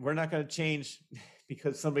 we're not going to change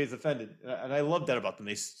because somebody's offended, and I love that about them.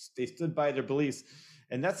 They stood by their beliefs,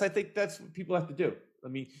 and I think that's what people have to do. I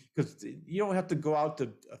mean, because you don't have to go out to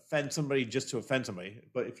offend somebody just to offend somebody,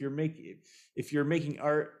 but if you're making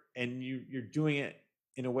art and you're doing it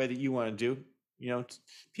in a way that you want to do,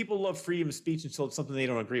 people love freedom of speech until it's something they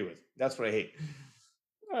don't agree with. That's what I hate.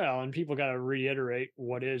 Well, and people got to reiterate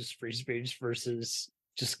what is free speech versus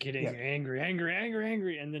just getting angry.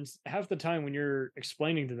 And then half the time when you're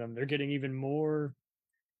explaining to them, they're getting even more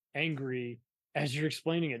angry as you're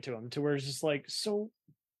explaining it to them, to where it's just like, so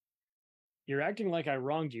you're acting like I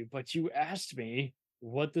wronged you, but you asked me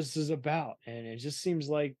what this is about. And it just seems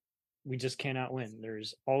like we just cannot win.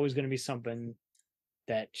 There's always going to be something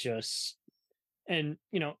that just, and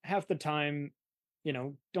half the time,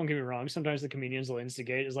 don't get me wrong, sometimes the comedians will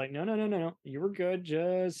instigate. It's like, no, you were good,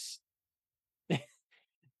 just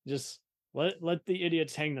let the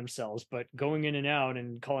idiots hang themselves. But going in and out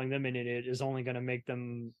and calling them an idiot is only going to make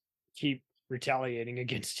them keep retaliating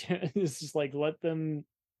against you. It's just like, let them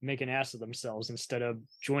make an ass of themselves instead of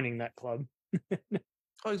joining that club.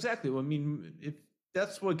 Oh, exactly. Well, I mean, if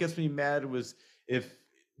that's what gets me mad, was if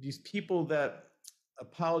these people that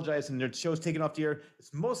apologize and their show's taken off the air,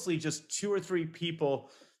 it's mostly just 2 or 3 people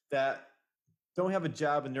that don't have a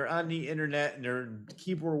job and they're on the internet and they're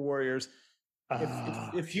keyboard warriors.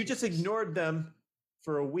 If you just ignored them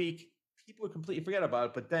for a week, people would completely forget about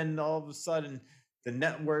it. But then all of a sudden, the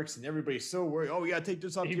networks and everybody's so worried. Oh, we got to take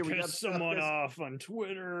this off here. We got someone off on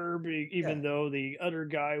Twitter, even though the other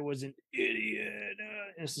guy was an idiot.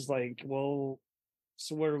 It's just like, well,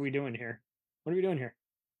 so what are we doing here? What are we doing here?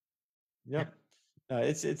 Yep.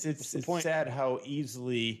 It's sad how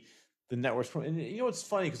easily the networks. And it's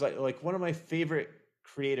funny because like one of my favorite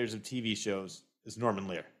creators of TV shows is Norman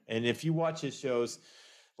Lear, and if you watch his shows,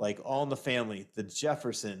 like All in the Family, The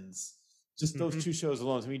Jeffersons, just those 2 shows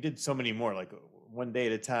alone. I mean, he did so many more, like One Day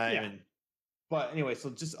at a Time. Yeah. But anyway,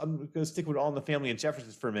 so I'm going to stick with All in the Family and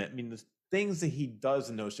Jeffersons for a minute. I mean, the things that he does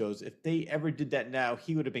in those shows, if they ever did that now,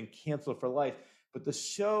 he would have been canceled for life. But the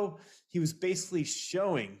show, he was basically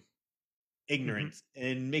showing ignorance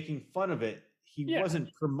and making fun of it. He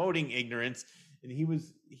wasn't promoting ignorance, and he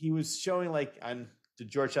was showing, like, on the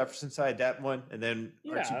George Jefferson side, that one, and then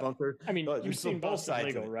Archie Bunker. I mean, you've seen Boston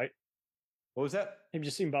Legal, right? What was that? Have you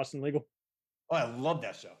seen Boston Legal? Oh, I love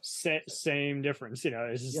that show. Same difference,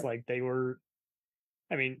 it's just like they were.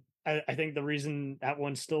 I mean, I think the reason that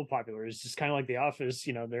one's still popular is just kind of like The Office.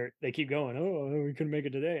 You know, they keep going. Oh, we couldn't make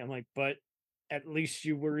it today. I'm like, but at least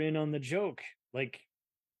you were in on the joke. Like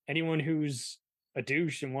anyone who's a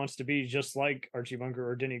douche and wants to be just like Archie Bunker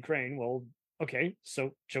or Denny Crane, well, okay,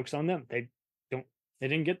 so joke's on them. They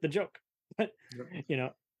didn't get the joke. But you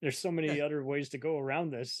know, there's so many other ways to go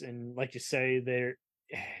around this, and like you say,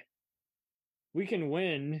 we can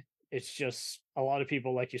win. It's just a lot of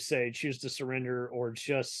people, like you say, choose to surrender or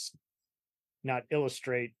just not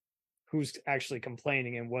illustrate who's actually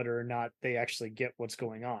complaining and whether or not they actually get what's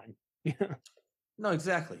going on. No,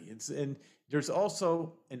 exactly. And there's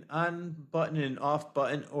also an on button and an off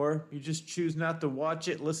button, or you just choose not to watch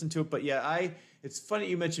it, listen to it. But yeah, it's funny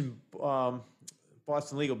you mentioned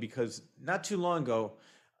Boston Legal, because not too long ago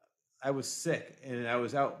I was sick and I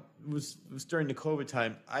was out. It was during the COVID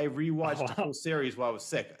time. I rewatched the whole series while I was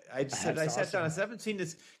sick. I sat down. I haven't seen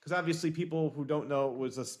this because obviously people who don't know, it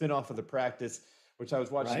was a spinoff of The Practice, which I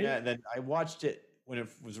was watching that, and then I watched it when it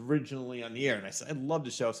was originally on the air, and I said I love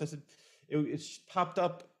the show. So I said it popped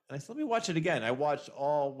up, and I said let me watch it again. I watched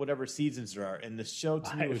all whatever seasons there are, and the show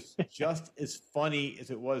to me was just as funny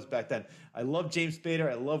as it was back then. I love James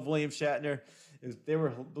Spader. I love William Shatner.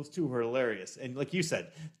 Those two were hilarious, and like you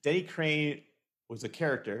said, Denny Crane was a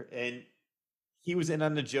character, and he was in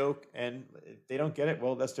on the joke. And if they don't get it,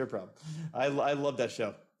 well, that's their problem. I love that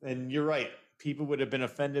show, and you're right. People would have been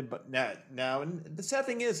offended, but now. And the sad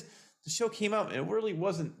thing is, the show came out, and it really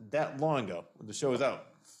wasn't that long ago when the show was out.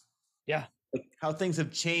 Yeah, like how things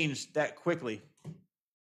have changed that quickly.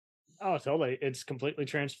 Oh, totally. It's completely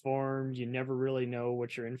transformed. You never really know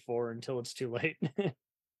what you're in for until it's too late.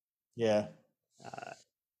 Yeah.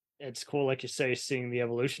 It's cool, like you say, seeing the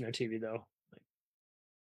evolution of TV, though.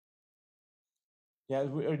 Yeah,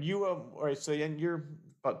 are you all right? So you're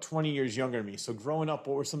about 20 years younger than me. So growing up,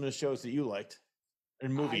 what were some of the shows that you liked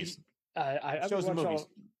and movies? I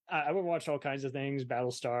would watch all kinds of things,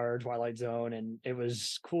 Battlestar, Twilight Zone, and it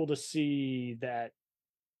was cool to see that.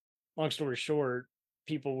 Long story short,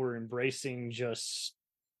 people were embracing just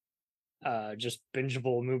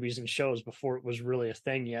bingeable movies and shows before it was really a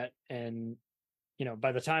thing yet. And you know,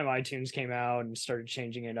 by the time iTunes came out and started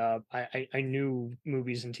changing it up, I knew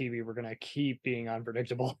movies and TV were going to keep being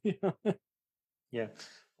unpredictable. Yeah.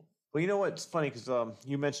 Well, you know what's funny, because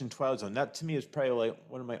you mentioned Twilight Zone. That to me is probably like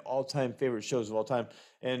one of my all-time favorite shows of all time.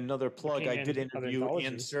 And another plug, I did interview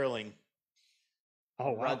Ann Sterling.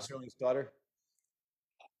 Oh, wow. Rod Serling's daughter.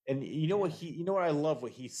 And you know what I love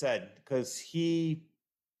what he said, because he's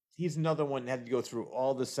another one that had to go through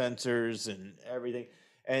all the censors and everything.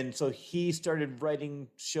 And so he started writing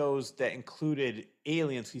shows that included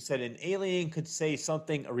aliens. He said an alien could say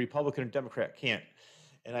something a Republican or Democrat can't.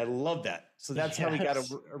 And I love that. So that's how he got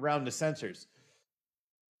around the censors.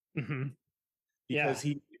 Mm-hmm. Because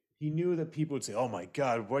he knew that people would say, oh my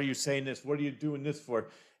God, what are you saying this? What are you doing this for?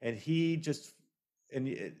 And he just, and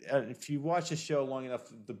if you watch the show long enough,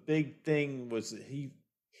 the big thing was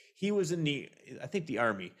he was in the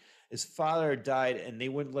Army. His father died, and they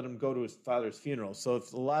wouldn't let him go to his father's funeral. So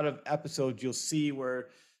it's a lot of episodes you'll see where,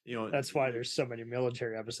 you know, that's why there's so many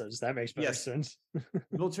military episodes. That makes better sense.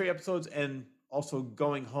 Military episodes, and also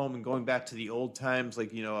going home and going back to the old times,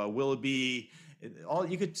 like, you know, Willoughby, all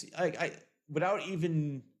you could, I without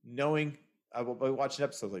even knowing, I watched an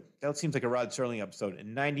episode like that seems like a Rod Serling episode,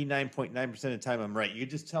 and 99.9% of the time I'm right. You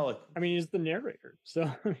just tell it. I mean, he's the narrator, so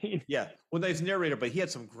I mean, yeah. Well, he's a narrator, but he had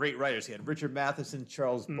some great writers. He had Richard Matheson,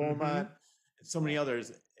 Charles Beaumont, and so many others.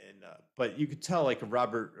 And but you could tell like a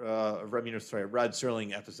Rod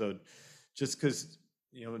Serling episode, just because,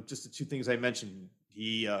 you know, just the two things I mentioned.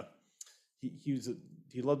 He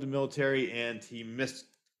loved the military, and he missed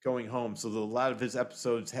going home. So a lot of his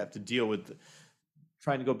episodes have to deal with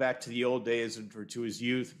trying to go back to the old days or to his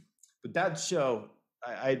youth. But that show,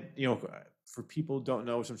 I you know, for people who don't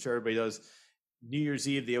know, which I'm sure everybody does, New Year's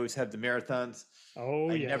Eve, they always have the marathons. Oh,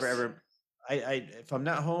 I never ever, if I'm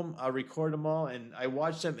not home, I'll record them all, and I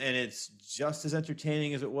watch them, and it's just as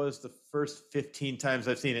entertaining as it was the first 15 times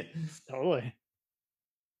I've seen it. Totally.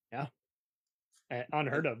 Yeah.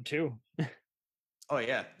 Unheard of too. Oh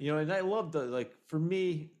yeah. You know, and I love for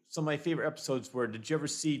me, some of my favorite episodes were, did you ever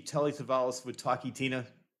see Telly Savalas with Talkie Tina?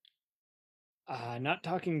 Not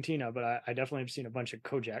Talking Tina, but I definitely have seen a bunch of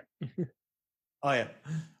Kojak. Oh yeah,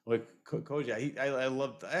 like Kojak. I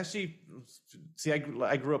love. Actually, see,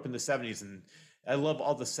 I grew up in the '70s, and I love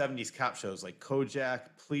all the '70s cop shows like Kojak,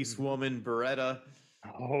 Policewoman, Beretta.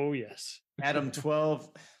 Oh yes, Adam 12.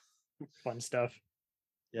 Fun stuff.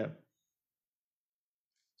 Yeah.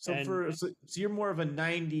 So you're more of a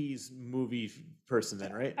 '90s movie person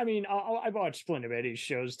then, right? I mean, I've watched plenty of '80s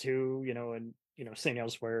shows too, and St.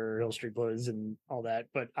 Elsewhere, Hill Street Blues, and all that.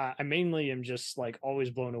 But I mainly am just like always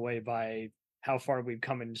blown away by how far we've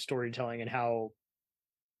come in storytelling and how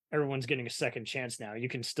everyone's getting a second chance now. You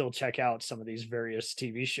can still check out some of these various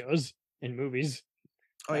TV shows and movies.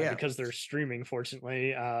 Oh yeah, because they're streaming.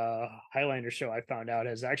 Fortunately, Highlander show I found out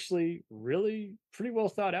is actually really pretty well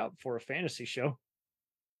thought out for a fantasy show.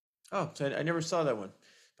 Oh, so I never saw that one,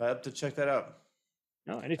 but I have to check that out.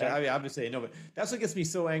 No, anytime. I mean, obviously, I know, but that's what gets me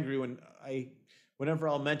so angry whenever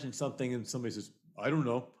I'll mention something and somebody says, "I don't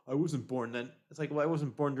know, I wasn't born then." It's like, well, I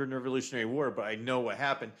wasn't born during the Revolutionary War, but I know what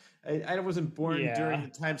happened. I wasn't born during the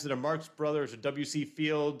times of the Marx Brothers or W.C.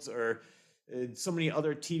 Fields or so many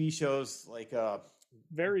other TV shows like.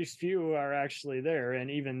 Very few are actually there,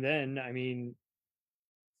 and even then, I mean,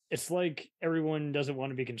 it's like everyone doesn't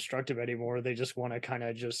want to be constructive anymore. They just want to kind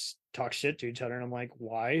of just talk shit to each other. And I'm like,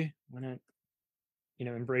 why? Why not,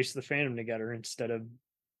 embrace the fandom together instead of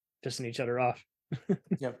pissing each other off?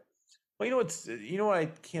 Yeah. Well, what I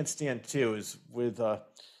can't stand too is with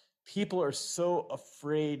people are so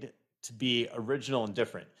afraid to be original and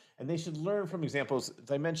different. And they should learn from examples.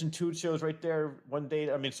 As I mentioned, 2 shows right there.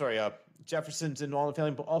 Jefferson's and All in the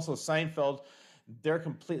Family, but also Seinfeld. They're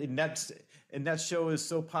completely nuts, and that show is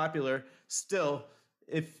so popular. Still,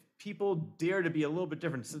 if people dare to be a little bit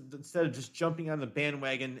different, instead of just jumping on the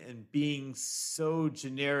bandwagon and being so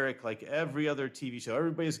generic like every other TV show,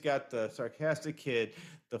 everybody's got the sarcastic kid,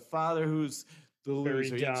 the father who's the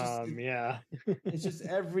loser. Very dumb, yeah. It's just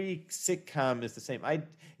every sitcom is the same.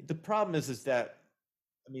 The problem is that,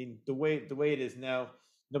 I mean, the way it is now,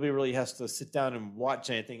 nobody really has to sit down and watch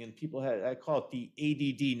anything, and people I call it the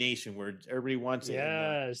ADD nation, where everybody wants it.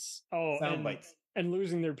 Yes. Sound bites. And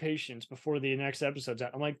losing their patience before the next episode's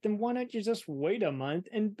out. I'm like, then why don't you just wait a month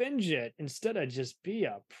and binge it instead of just be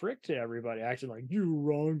a prick to everybody, acting like you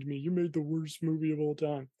wronged me, you made the worst movie of all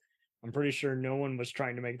time. I'm pretty sure no one was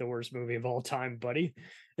trying to make the worst movie of all time, buddy.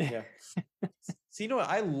 Yeah. So what?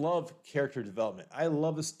 I love character development. I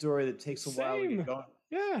love a story that takes a while to get going.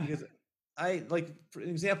 Yeah. Because for an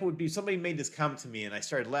example would be somebody made this comment to me and I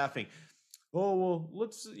started laughing. Oh, well,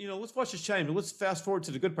 let's watch this China. Let's fast forward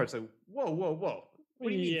to the good parts. Like, whoa. What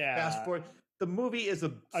do you mean fast forward? The movie is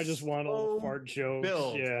I just want all the fart jokes.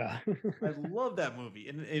 Build. Yeah. I love that movie.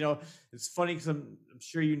 And, it's funny because I'm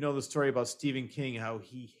sure you know the story about Stephen King, how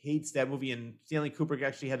he hates that movie. And Stanley Kubrick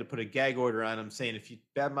actually had to put a gag order on him saying, if you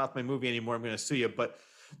badmouth my movie anymore, I'm going to sue you. But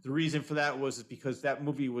the reason for that was because that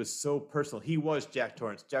movie was so personal. He was Jack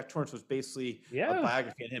Torrance. Jack Torrance was basically a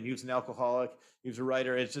biography of him. He was an alcoholic. He was a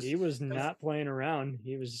writer. It's just he was not playing around.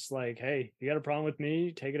 He was just like, hey, you got a problem with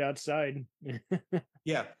me? Take it outside.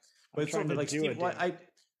 Yeah. But it's something like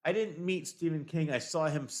I didn't meet Stephen King. I saw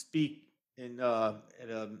him speak at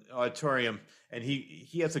an auditorium, and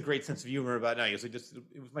he has a great sense of humor about it. He was like,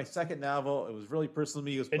 it was my second novel. It was really personal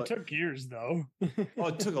to me. It took years, though.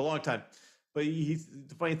 It took a long time. But the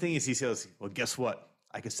funny thing is, he says, well, guess what?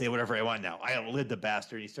 I can say whatever I want now. I outlived the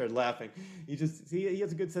bastard. He started laughing. He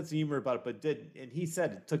has a good sense of humor about it, and he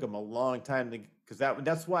said it took him a long time because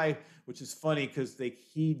that's why, which is funny because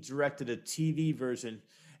he directed a TV version,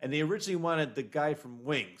 and they originally wanted the guy from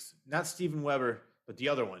Wings, not Steven Weber, but the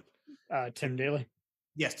other one, Tim Daly.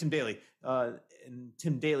 Yes, Tim Daly. And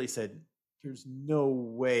Tim Daly said, "There's no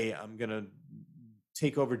way I'm gonna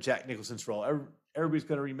take over Jack Nicholson's role. Everybody's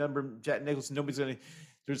going to remember Jack Nicholson.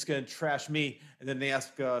 They're just going to trash me." And then they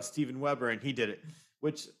asked Steven Weber, and he did it,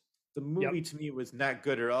 which the movie to me was not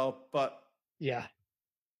good at all. But yeah,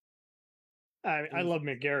 I love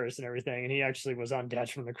Mick Garris and everything. And he actually was on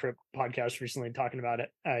Dash from the Crypt podcast recently talking about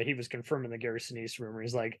it. He was confirming the Garrison East rumor.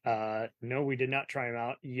 He's like, no, we did not try him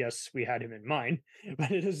out. Yes, we had him in mind.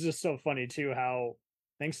 But it is just so funny, too, how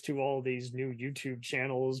thanks to all these new YouTube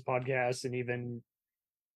channels, podcasts, and even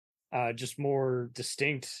just more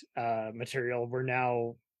distinct material, we're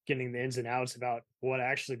now getting the ins and outs about what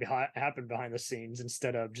actually happened behind the scenes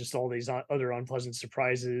instead of just all these other unpleasant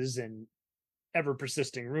surprises and ever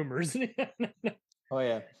persisting rumors. Oh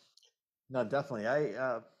yeah, no, definitely.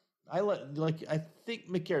 I think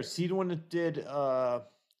Mick Garris, he the one that did The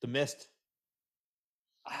Mist.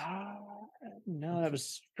 No, that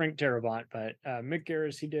was Frank Darabont, but Mick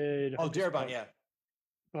Garris, he did. Oh, Darabont, yeah.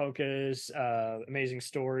 Focus, Amazing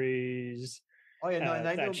Stories. Oh yeah, no, and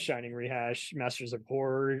I know Shining Rehash, Masters of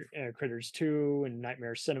Horror, Critters 2, and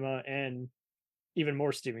Nightmare Cinema, and even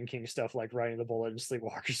more Stephen King stuff like Riding the Bullet and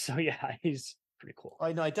Sleepwalkers. So yeah, he's pretty cool.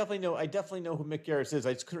 I know. I definitely know who Mick Garris is.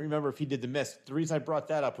 I just couldn't remember if he did The Mist. The reason I brought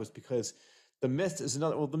that up was because The Mist is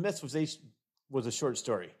another. Well, The Mist was a short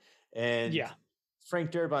story, and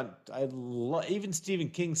Frank Darabont, even Stephen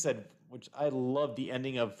King said, which I love the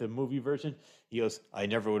ending of the movie version. He goes, I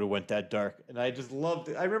never would have went that dark. And I just loved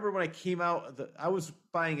it. I remember when I came out, I was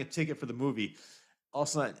buying a ticket for the movie.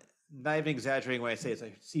 Also, not even exaggerating when I say it,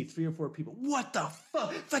 I see 3 or 4 people, what the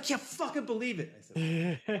fuck? I can't fucking believe it. I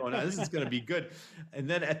said, oh no, this is going to be good. And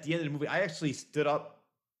then at the end of the movie, I actually stood up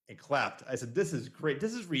and clapped. I said, this is great.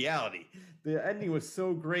 This is reality. The ending was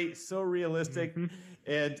so great, so realistic. And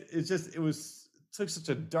it took such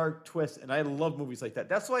a dark twist. And I love movies like that.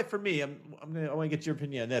 That's why for me, I want to get your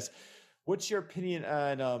opinion on this. What's your opinion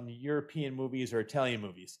on European movies or Italian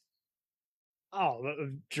movies? Oh,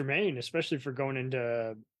 Jermaine, especially for going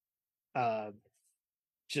into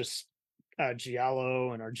just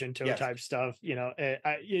giallo and Argento type stuff.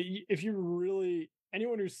 If you really,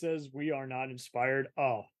 anyone who says we are not inspired,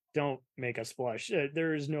 don't make us blush.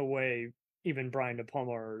 There is no way even Brian De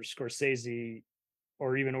Palma or Scorsese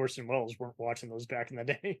or even Orson Welles weren't watching those back in the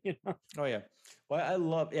day. Oh yeah. Well, I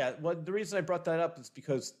love Well, the reason I brought that up is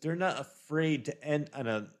because they're not afraid to end on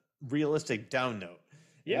a realistic down note.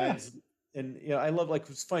 Yeah. And I love,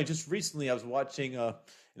 it's funny, just recently I was watching an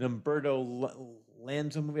Umberto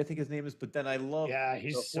Lanza movie, I think his name is, but then I love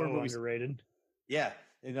he's so underrated. Yeah.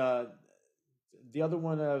 And the other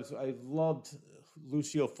one I loved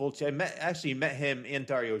Lucio Fulci. I actually met him and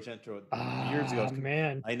Dario Argento years ago.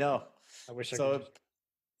 Man. I know. I wish I could.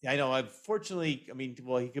 I know. Unfortunately,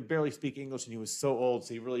 he could barely speak English and he was so old,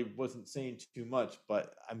 so he really wasn't saying too much,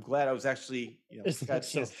 but I'm glad I was actually, Isn't that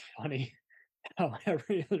so funny? How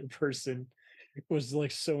every other person was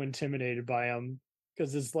so intimidated by him,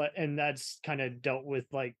 because it's and that's kind of dealt with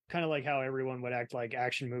kind of like how everyone would act like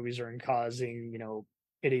action movies are causing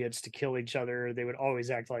idiots to kill each other. They would always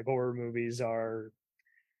act like horror movies are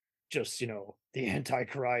just the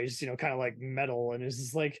Antichrist, kind of like metal, and it's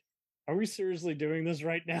just are we seriously doing this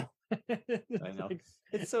right now? I know.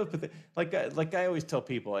 It's so pathetic. Like I always tell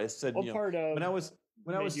people, I said, when I was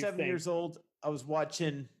 7 years old, I was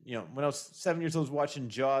watching, when I was 7 years old, I was watching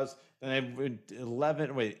Jaws. Then I went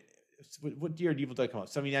 11. Wait, what year did Evil Dead come out?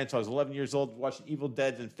 79. So I was 11 years old watching Evil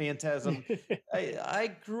Dead and Phantasm.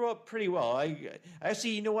 I grew up pretty well. I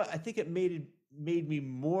actually, you know what? I think it made me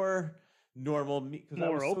more normal because I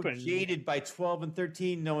was open. So jaded by 12 and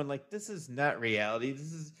 13, knowing this is not reality.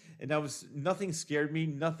 Nothing scared me.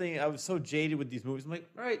 Nothing. I was so jaded with these movies. I'm like,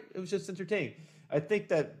 all right, it was just entertaining. I think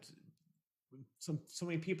that so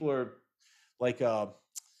many people are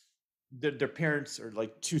their parents are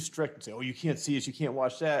too strict and say, oh, you can't see this, you can't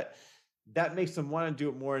watch that. That makes them want to do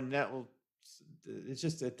it more, and it's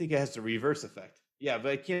just, I think it has the reverse effect. Yeah,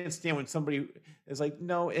 but I can't stand when somebody is like,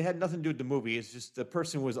 no, it had nothing to do with the movie. It's just the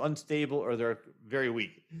person was unstable or they're very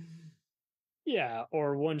weak. Yeah,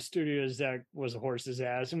 or one studio that was a horse's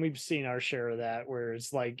ass, and we've seen our share of that, where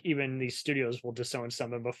it's even these studios will disown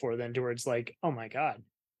someone before then, to where it's oh my God,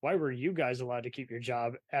 why were you guys allowed to keep your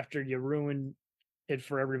job after you ruined it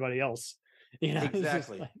for everybody else?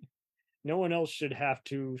 Exactly. No one else should have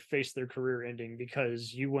to face their career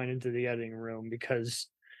because you went into the editing room because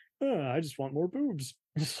I just want more boobs.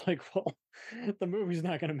 It's well, the movie's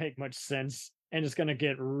not going to make much sense, and it's going to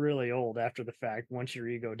get really old after the fact once your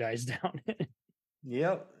ego dies down.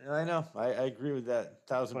 Yep, I know. I agree with that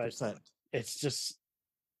 1,000%. It's just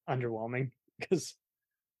underwhelming because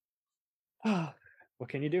what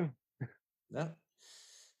can you do? No,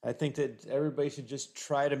 I think that everybody should just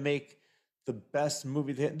try to make the best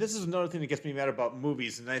movie. This is another thing that gets me mad about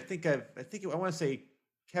movies, and I want to say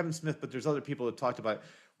Kevin Smith, but there's other people that talked about it,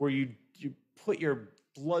 where you put your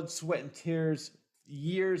blood, sweat, and tears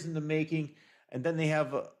years in the making, and then they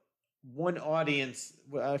have one audience.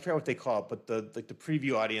 I forget what they call it, but the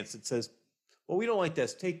preview audience that says, "Well, we don't like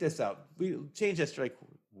this. Take this out. We change this."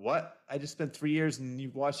 What? I just spent 3 years and you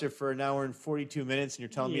watched it for 1 hour and 42 minutes, and you're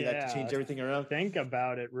telling me that to change everything around? Think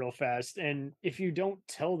about it real fast, and if you don't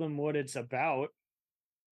tell them what it's about,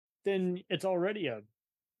 then it's already a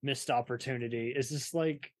missed opportunity. It's just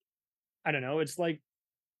I don't know. It's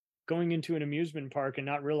going into an amusement park and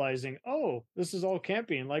not realizing, oh, this is all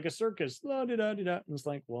camping like a circus. La, da, da, da, da. And it's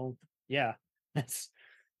well, yeah, it's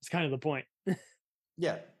kind of the point.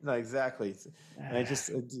 Yeah, no, exactly. And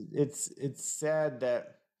it's sad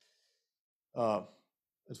that,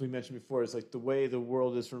 as we mentioned before, it's the way the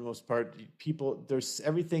world is for the most part.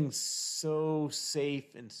 Everything's so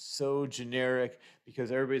safe and so generic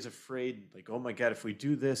because everybody's afraid. Oh my God, if we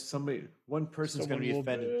do this, one person's going to be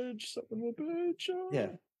offended. Someone will bitch. Oh. Yeah.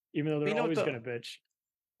 Even though they're always going to bitch.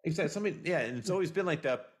 Exactly. And it's always been like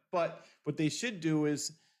that. But what they should do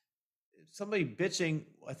is, somebody bitching,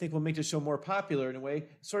 I think, will make the show more popular in a way.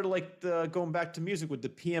 Sort of like going back to music with the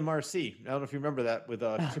PMRC. I don't know if you remember that with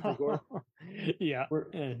Chipper Gore. Yeah.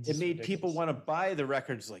 It made people want to buy the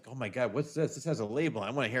records. Like, oh my God, what's this? This has a label. I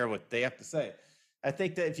want to hear what they have to say. I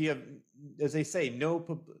think that if you have, as they say, no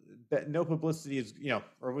publicity is,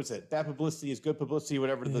 or what's it? Bad publicity is good publicity,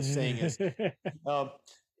 whatever the saying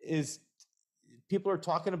is people are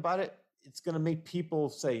talking about it. It's going to make people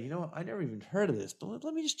say, I never even heard of this, but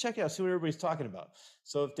let me just check it out, see what everybody's talking about.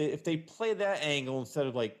 So if they play that angle instead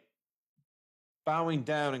of like bowing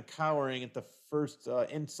down and cowering at the first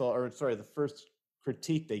the first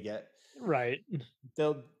critique they get, right?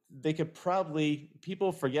 They could probably,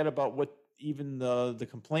 people forget about what even the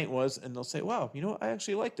complaint was, and they'll say, wow, I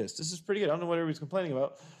actually like this. This is pretty good. I don't know what everybody's complaining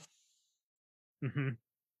about. Mm-hmm.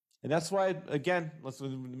 And that's why, again,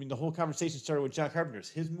 the whole conversation started with John Carpenter's.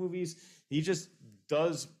 His movies, he just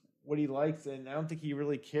does what he likes, and I don't think he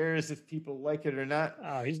really cares if people like it or not.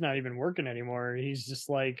 Oh, he's not even working anymore. He's just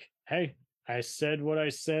like, hey, I said what I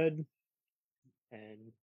said,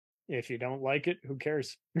 and if you don't like it, who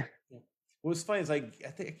cares? What's funny is I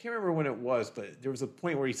can't remember when it was, but there was a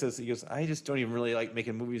point where he goes, I just don't even really like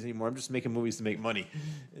making movies anymore. I'm just making movies to make money.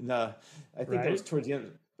 And I think that was towards the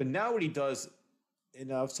end. But now what he does,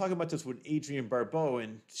 and I was talking about this with Adrienne Barbeau,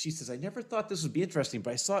 and she says, I never thought this would be interesting,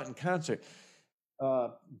 but I saw it in concert.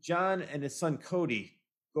 John and his son Cody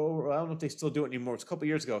I don't know if they still do it anymore. It's a couple of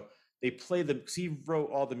years ago. They play because he wrote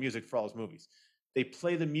all the music for all his movies. They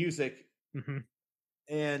play the music. Mm-hmm.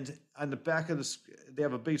 And on the back of they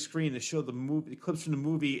have a big screen to show the movie, clips from the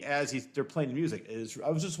movie as they're playing the music. I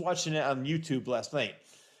was just watching it on YouTube last night.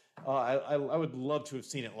 I would love to have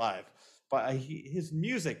seen it live, but his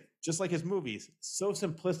music, just like his movies, so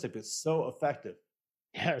simplistic but so effective.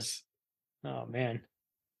 Yes. Oh man,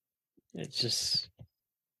 it's just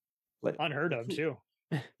unheard of too.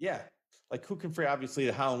 Yeah, like who can forget? Obviously,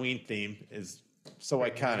 the Halloween theme is so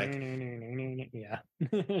iconic. Yeah.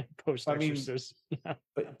 Post Exorcist. Yeah.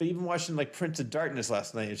 But even watching like Prince of Darkness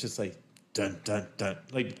last night, it's just like dun dun dun,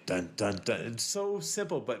 like dun dun dun. It's so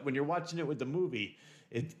simple, but when you're watching it with the movie,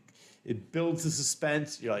 it builds the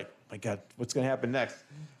suspense. You're like, my God, what's going to happen next?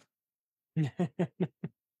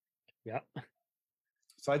 Yeah.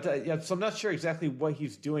 So so I'm not sure exactly what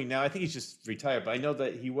he's doing now. I think he's just retired, but I know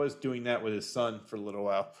that he was doing that with his son for a little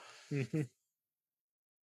while. Mm-hmm.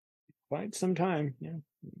 Quite some time, yeah.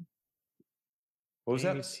 What was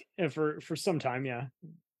that? For some time, yeah.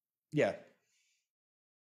 Yeah.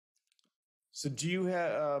 So do you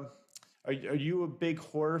have? Are you a big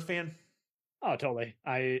horror fan? Oh, totally.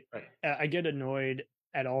 I get annoyed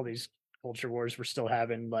at all these culture wars we're still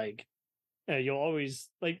having. Like, you'll always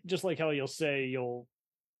just like how you'll say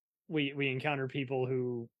we encounter people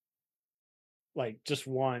who just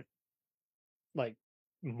want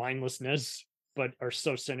mindlessness, but are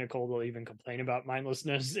so cynical they'll even complain about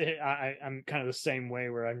mindlessness. I'm kind of the same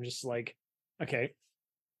way, where I'm just like, okay,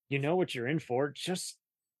 you know what you're in for. Just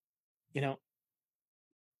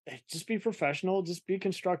just be professional, just be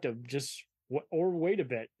constructive, or wait a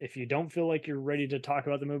bit. If you don't feel like you're ready to talk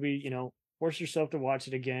about the movie, force yourself to watch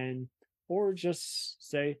it again, or just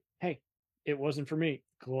say, hey, it wasn't for me.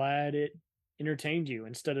 Glad it entertained you,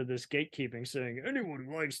 instead of this gatekeeping saying anyone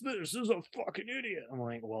who likes this is a fucking idiot. I'm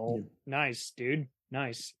like, well, nice, dude,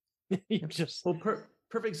 nice. You just perfect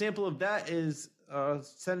example of that is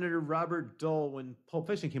Senator Robert Dole when Pulp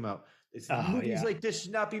Fiction came out. They said movies like this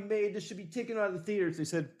should not be made. This should be taken out of the theaters. They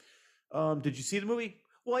said, did you see the movie?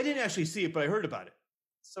 Well, I didn't actually see it, but I heard about it.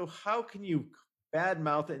 So how can you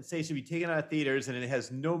badmouth it and say it should be taken out of theaters and it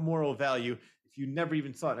has no moral value if you never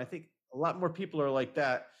even saw it? And I think a lot more people are like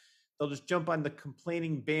that. They'll just jump on the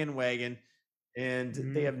complaining bandwagon and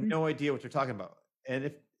they have no idea what they're talking about. And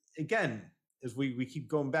if, again, as we keep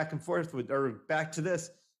going back and forth back to this,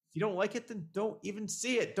 if you don't like it, then don't even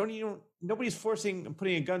see it. Nobody's forcing and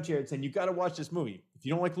putting a gun to your head saying, you got to watch this movie. If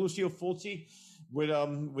you don't like Lucio Fulci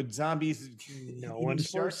with zombies, no one's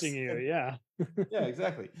forcing you. Yeah. Yeah,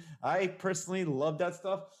 exactly. I personally love that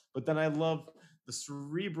stuff, but then I love the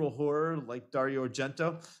cerebral horror like Dario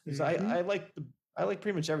Argento. So I like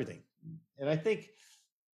pretty much everything. And I think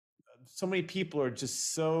so many people are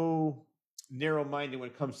just so narrow-minded when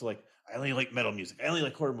it comes to I only like metal music. I only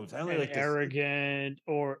like horror movies. I only like this. Arrogant,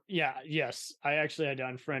 yes. I actually had to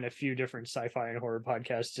unfriend a few different sci-fi and horror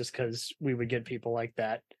podcasts just because we would get people like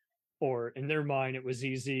that. Or in their mind, it was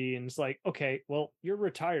easy. And it's like, okay, well, you're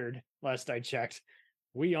retired. Last I checked,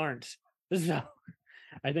 we aren't. So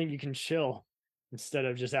I think you can chill instead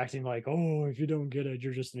of just acting like, oh, if you don't get it,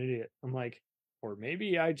 you're just an idiot. I'm like, or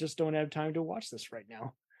maybe I just don't have time to watch this right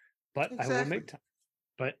now, but exactly. I will make time.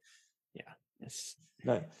 But yeah, it's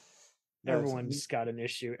everyone's got an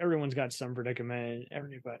issue. Everyone's got some predicament.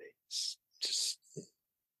 Everybody's just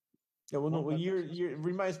Yeah, well, no, well, it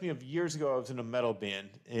reminds me of years ago. I was in a metal band,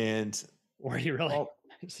 and were you really?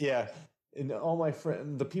 Yeah, and all my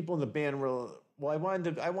friends, the people in the band were. Well, I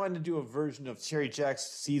wanted to do a version of Cherry Jack's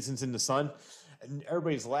 "Seasons in the Sun," and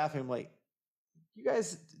everybody's laughing. I'm like, you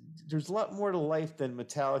guys, there's a lot more to life than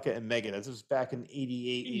Metallica and Megadeth. This was back in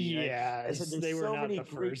 '88. Yeah, I said, there's they were so not many the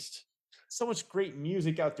first. So much great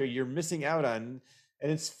music out there you're missing out on,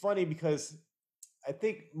 and it's funny because I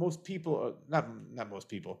think most people are not most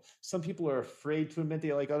people. Some people are afraid to admit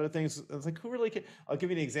they like other things. It's like, who really can? I'll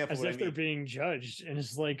give you an example. As if they're being judged, and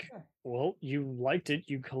it's like, well, you liked it,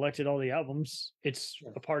 you collected all the albums. It's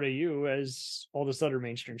a part of you as all this other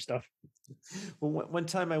mainstream stuff. Well, one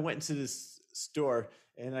time I went into this store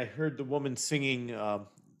and I heard the woman singing.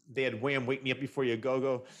 They had Wham! Wake Me Up Before You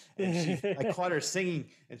Go, and I caught her singing,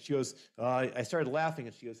 and she goes. I started laughing,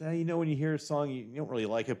 and she goes, "You know, when you hear a song, you don't really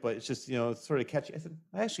like it, but it's just it's sort of catchy." I said,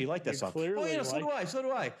 "I actually like that song." Oh yeah, so do I. So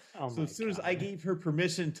do I. So as soon as I gave her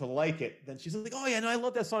permission to like it, then she's like, "Oh yeah, no, I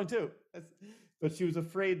love that song too." But she was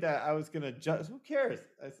afraid that I was gonna judge. Who cares?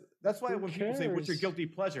 That's why when people say, "What's your guilty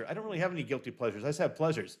pleasure?" I don't really have any guilty pleasures. I just have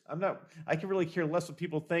pleasures. I can really care less what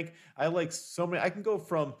people think. I like so many. I can go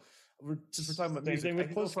from. We're talking about music. I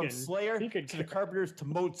can go from Slayer to the Carpenters to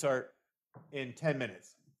Mozart in 10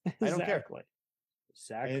 minutes. I don't care.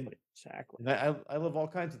 Exactly. And I love all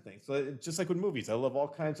kinds of things. So it's just like with movies, I love all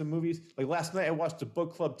kinds of movies. Like last night, I watched The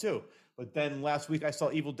Book Club too. But then last week, I saw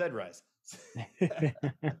Evil Dead Rise. There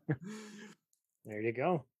you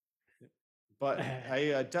go. But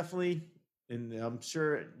I definitely, and I'm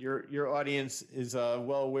sure your audience is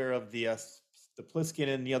well aware of the Plissken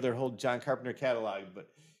and the other whole John Carpenter catalog. But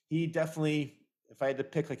he definitely, if I had to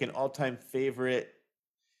pick like an all-time favorite,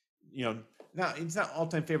 he's not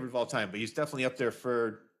all-time favorite of all time, but he's definitely up there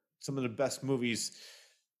for some of the best movies,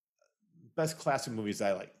 best classic movies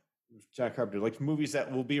I like. John Carpenter, like movies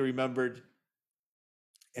that will be remembered,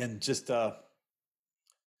 and just I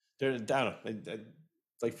don't know.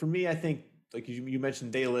 Like for me, I think like you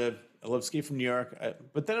mentioned, They Live. I love Escape from New York,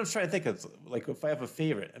 but then I was trying to think of like if I have a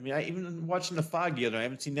favorite. I mean, I even watching The Fog the other night. I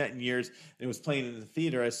haven't seen that in years, and it was playing in the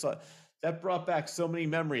theater. I saw that brought back so many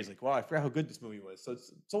memories. Like, wow, I forgot how good this movie was. So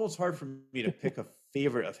it's almost hard for me to pick a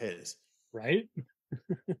favorite of his. Right.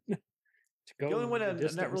 The only one I'm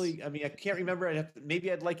not really. I mean, I can't remember.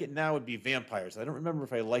 Maybe I'd like it now. Would be Vampires. I don't remember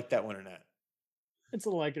if I liked that one or not. It's a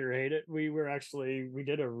like it or hate it. We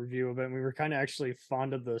did a review of it, and we were kind of actually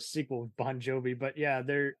fond of the sequel of Bon Jovi. But yeah,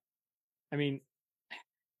 I mean,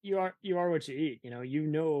 you are what you eat.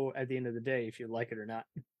 At the end of the day if you like it or not.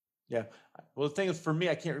 Yeah. Well, the thing is, for me,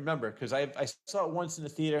 I can't remember because I saw it once in the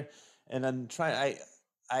theater, and I'm trying.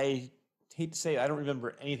 I hate to say it, I don't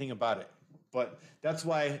remember anything about it. But that's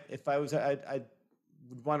why if I was, I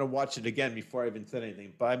would want to watch it again before I even said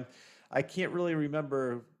anything. But I can't really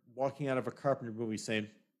remember walking out of a Carpenter movie saying,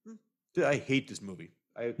 "I hate this movie."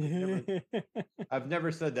 I've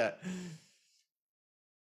never said that.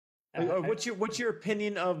 What's your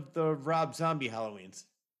opinion of the Rob Zombie Halloweens?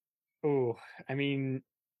 Oh, I mean,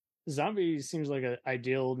 Zombie seems like an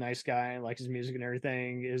ideal, nice guy. I like his music and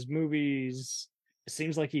everything. His movies, it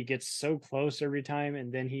seems like he gets so close every time,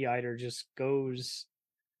 and then he either just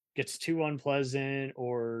gets too unpleasant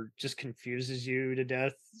or just confuses you to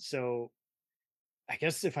death. So I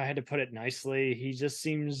guess if I had to put it nicely, he just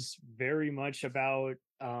seems very much about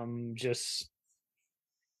just.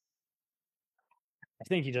 I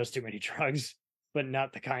think he does too many drugs, but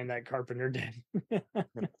not the kind that Carpenter did.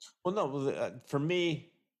 Well, no, for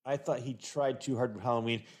me, I thought he tried too hard with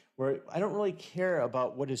Halloween, where I don't really care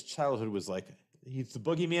about what his childhood was like. He's the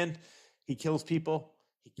boogeyman. He kills people.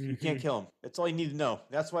 You can't kill him. That's all you need to know.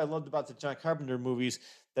 That's what I loved about the John Carpenter movies,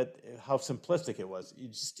 that how simplistic it was. You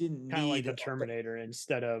just didn't need... Kind of like the Terminator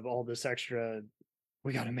instead of all this extra,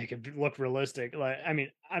 we got to make it look realistic. Like, I mean,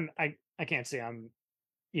 I can't say I'm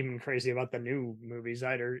even crazy about the new movies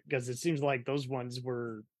either, because it seems like those ones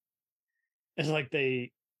were, it's like they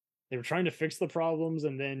were trying to fix the problems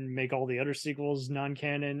and then make all the other sequels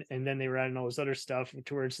non-canon, and then they were adding all this other stuff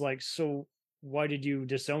to where it's like, so why did you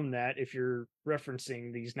disown that if you're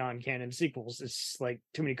referencing these non-canon sequels? It's like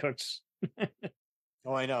too many cooks.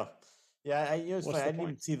 Oh, I know. Yeah, I didn't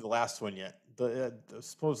even see the last one yet.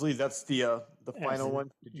 Supposedly that's the final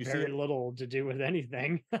one. Did you see it? Very little to do with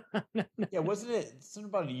anything. Yeah, wasn't it something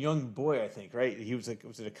about a young boy? I think, right? He was like,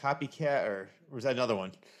 was it a copycat or was that another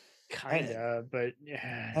one? Kinda, but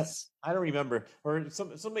yeah, I don't remember. Or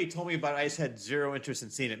somebody told me about it. I just had zero interest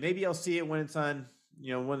in seeing it. Maybe I'll see it when it's on,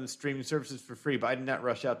 one of the streaming services for free. But I did not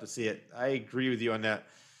rush out to see it. I agree with you on that.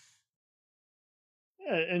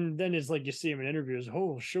 And then it's like you see him in interviews.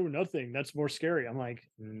 Oh, show nothing. That's more scary. I'm like,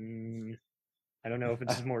 I don't know if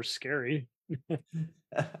it's more scary.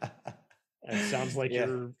 It sounds like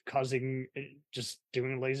you're causing just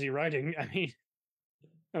doing lazy writing. I mean,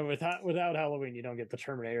 without Halloween, you don't get the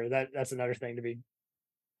Terminator. That's another thing to be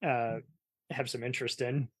have some interest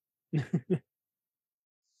in.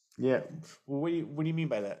 Yeah. Well, what do you mean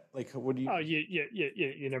by that? Like, what do you? Oh,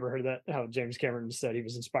 you never heard of that? How James Cameron said he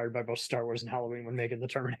was inspired by both Star Wars and Halloween when making the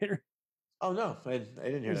Terminator. Oh no, I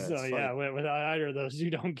didn't hear that. So yeah, without either of those, you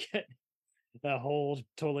don't get a whole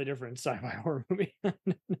totally different sci-fi horror movie. Well,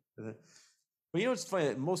 you know what's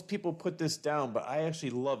funny? Most people put this down, but I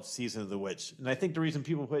actually love Season of the Witch, and I think the reason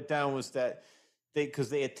people put it down was that they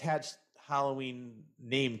attached Halloween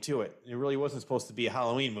name to it. It really wasn't supposed to be a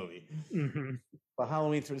Halloween movie. Mm-hmm. But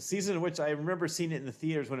Halloween through the Season of Witch, I remember seeing it in the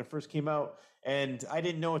theaters when it first came out, and I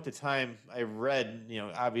didn't know at the time. I read,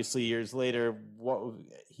 obviously years later, what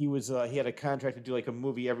he was. He had a contract to do like a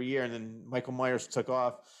movie every year, and then Michael Myers took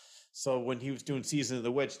off. So when he was doing Season of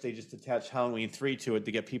the Witch, they just attached Halloween 3 to it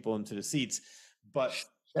to get people into the seats. But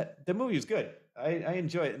the movie was good. I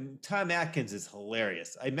enjoy it. And Tom Atkins is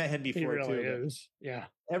hilarious. I met him before, he really too. is. Yeah.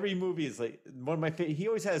 Every movie is like one of my favorite. He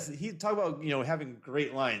always has, he talk about, having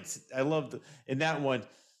great lines. I loved in that one.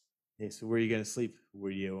 Hey, so where are you going to sleep?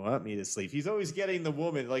 Where do you want me to sleep? He's always getting the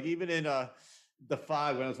woman, like even in The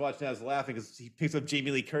Fog, when I was watching, I was laughing because he picks up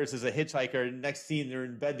Jamie Lee Curtis as a hitchhiker. And next scene, they're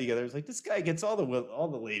in bed together. It's like, this guy gets all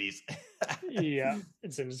the ladies. Yeah,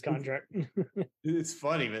 it's in his contract. It's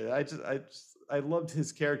funny, man. I loved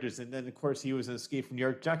his characters. And then, of course, he was in Escape from New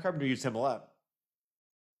York. Jack Carpenter used him a lot.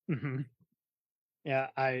 Mm-hmm. Yeah,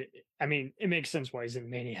 I mean, it makes sense why he's in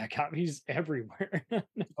Maniac Cop. He's everywhere.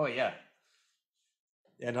 Oh, yeah.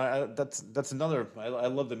 And that's another. I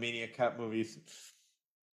love the Maniac Cop movies.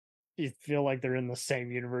 You feel like they're in the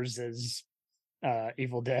same universe as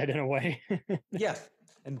Evil Dead in a way. Yeah.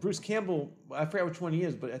 And Bruce Campbell, I forgot which one he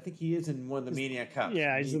is, but I think he is in one of the Maniac Cops.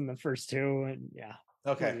 Yeah, he's in the first two, and yeah.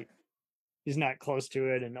 Okay. He's not close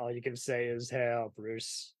to it, and all you can say is, "Hell,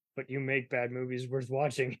 Bruce, but you make bad movies worth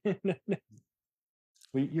watching."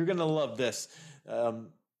 You're gonna love this. The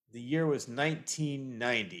year was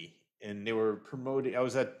 1990, and they were promoting. I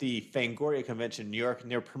was at the Fangoria convention in New York,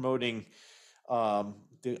 and they were promoting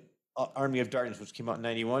the Army of Darkness, which came out in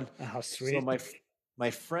 91. Oh, sweet. So my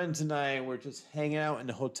friends and I were just hanging out in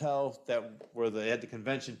the hotel where they had the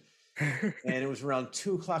convention, and it was around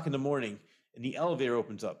 2:00 in the morning, and the elevator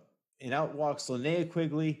opens up, and out walks Linnea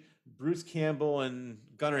Quigley, Bruce Campbell, and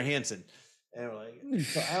Gunnar Hansen. And we're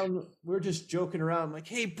like, we're just joking around. I'm like,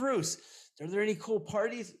 hey, Bruce, are there any cool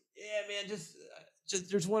parties? Yeah, man, just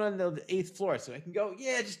there's one on the 8th floor, so I can go.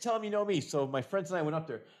 Yeah, just tell them you know me. So my friends and I went up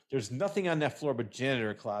there. There's nothing on that floor but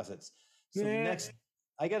janitor closets. So the next,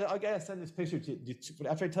 I gotta send this picture to you.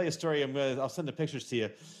 After I tell you a story, I'll send the pictures to you.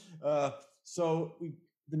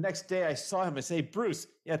 The next day I saw him. I say, Bruce,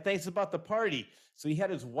 yeah, thanks about the party. So he had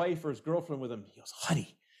his wife or his girlfriend with him. He goes,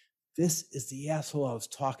 honey, this is the asshole I was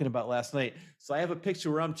talking about last night. So I have a picture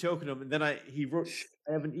where I'm choking him, and then I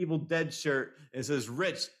have an Evil Dead shirt, and it says,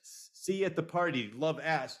 Rich, see you at the party. Love,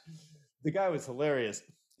 Ash. The guy was hilarious.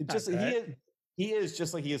 He is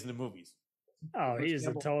just like he is in the movies. Oh, he is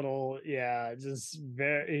a total, just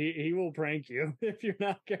he will prank you if you're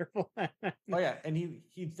not careful. Oh yeah, and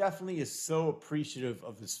he definitely is so appreciative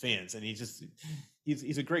of his fans, and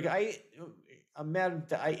he's a great guy. I'm mad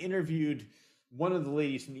that I interviewed one of the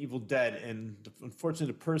ladies from Evil Dead, and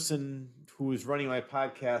unfortunately the person who was running my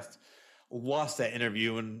podcast lost that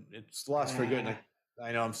interview, and it's lost for good. And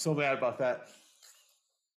I know, I'm so mad about that.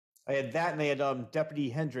 I had that, and I had Deputy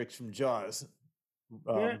Hendricks from Jaws.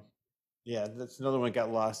 Yeah, that's another one that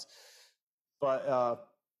got lost. But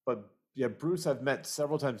yeah, Bruce I've met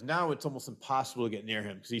several times. Now it's almost impossible to get near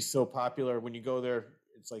him because he's so popular. When you go there,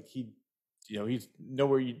 it's like he's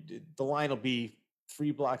nowhere. The line will be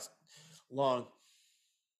 3 blocks long.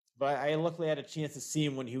 But I luckily had a chance to see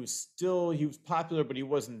him when he was popular, but he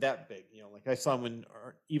wasn't that big. Like I saw him when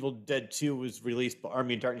Evil Dead 2 was released, but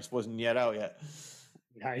Army of Darkness wasn't yet out yet.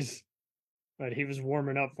 Nice. But he was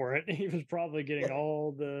warming up for it. He was probably getting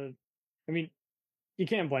all the... I mean, you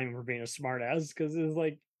can't blame him for being a smart ass because it's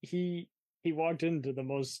like he walked into the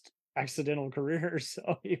most accidental career.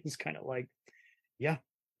 So he was kind of like, yeah,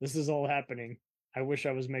 this is all happening. I wish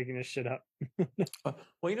I was making this shit up.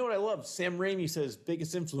 Well, you know what I love? Sam Raimi says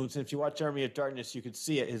biggest influence, and if you watch Army of Darkness, you could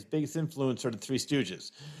see it. His biggest influence are the Three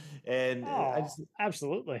Stooges. And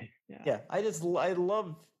absolutely. Yeah. I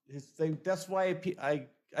love his thing. That's why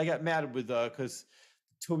I got mad with, because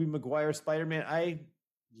Tobey Maguire Spider-Man, I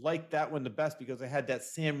like that one the best because I had that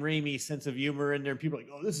Sam Raimi sense of humor in there, and people are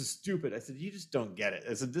like, oh, this is stupid. I said, you just don't get it.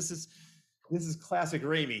 I said, this is classic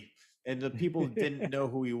Raimi. And the people who didn't know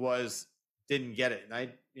who he was didn't get it.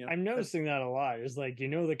 And I'm noticing that a lot. Is like,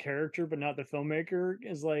 the character, but not the filmmaker.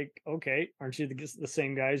 Is like, okay, aren't you the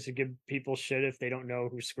same guys who give people shit if they don't know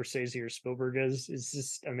who Scorsese or Spielberg is? It's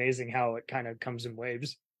just amazing how it kind of comes in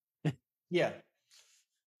waves. Yeah.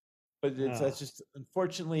 But that's just,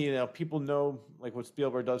 unfortunately, people know like what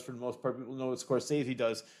Spielberg does for the most part. People know what Scorsese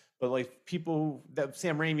does, but like that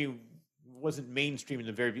Sam Raimi wasn't mainstream in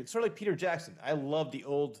the very beginning. Sort of like Peter Jackson. I love the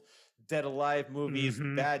old Dead Alive movies,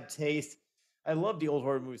 Bad Taste. I love the old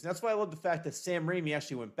horror movies. And that's why I love the fact that Sam Raimi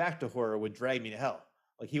actually went back to horror with Drag Me to Hell.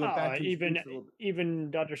 Like he went back to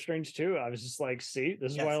even Doctor Strange too. I was just like, see,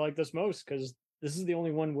 this is why I like this most, because this is the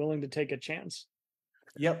only one willing to take a chance.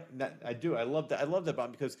 Yep, I do. I love that. I love that about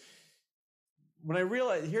him because when I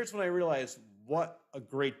realized what a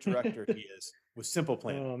great director he is with Simple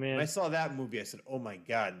Plan. Oh man! When I saw that movie, I said, "Oh my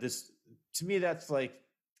god!" This to me, that's like,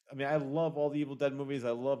 I mean, I love all the Evil Dead movies.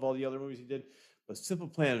 I love all the other movies he did, but Simple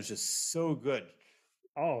Plan was just so good.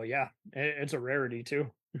 Oh yeah, it's a rarity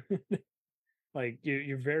too. Like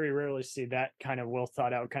you very rarely see that kind of well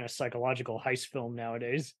thought out kind of psychological heist film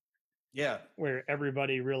nowadays. Yeah, where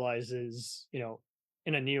everybody realizes,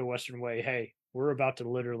 in a neo-Western way, hey, we're about to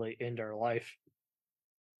literally end our life.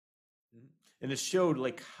 And it showed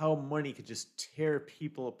like how money could just tear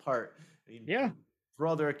people apart. I mean,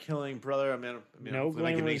 brother killing brother. I mean no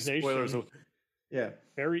glamorization. Spoilers. Yeah,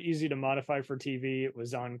 very easy to modify for TV. It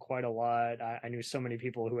was on quite a lot. I knew so many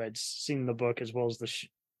people who had seen the book as well as it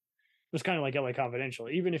was kind of like LA Confidential.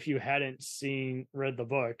 Even if you hadn't read the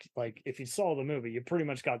book, like if you saw the movie, you pretty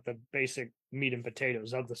much got the basic meat and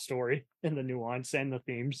potatoes of the story and the nuance and the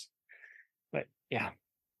themes. But yeah.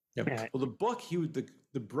 Well, the book,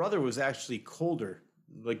 the brother was actually colder.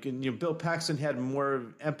 Like, Bill Paxton had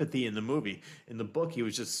more empathy in the movie. In the book, he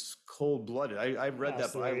was just cold blooded. I read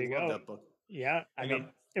that book. I love that book. Yeah, I mean,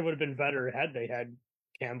 it would have been better had they had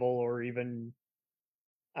Campbell or even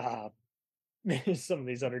some of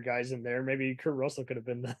these other guys in there. Maybe Kurt Russell could have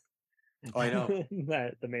been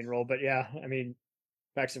the main role. But yeah, I mean,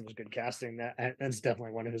 Paxton was good casting. That's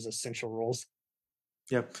definitely one of his essential roles.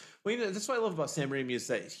 Yeah. Well, that's what I love about Sam Raimi is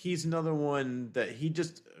that he's another one that he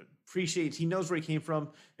just appreciates. He knows where he came from.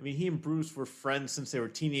 I mean, he and Bruce were friends since they were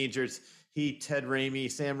teenagers. Ted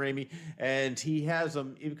Raimi, Sam Raimi, and he has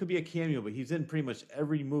it could be a cameo, but he's in pretty much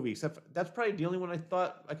every movie except that's probably the only one I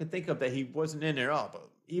thought I could think of that he wasn't in at all. But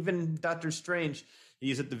even Doctor Strange,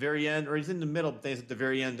 he's at the very end, or he's in the middle, but he's at the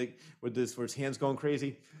very end where his hands going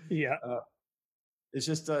crazy. Yeah. It's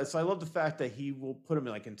just so I love the fact that he will put him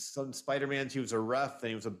in some Spider-Man's. He was a ref, and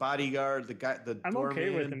he was a bodyguard. I'm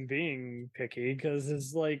okay with him being picky because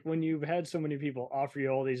it's like when you've had so many people offer you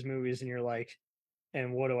all these movies, and you're like,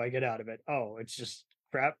 and what do I get out of it? Oh, it's just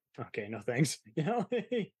crap. Okay, no thanks. He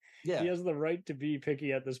has the right to be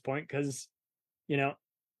picky at this point because,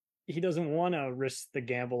 he doesn't want to risk the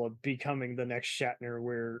gamble of becoming the next Shatner,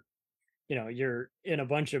 where, you're in a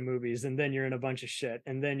bunch of movies and then you're in a bunch of shit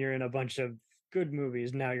and then you're in a bunch of good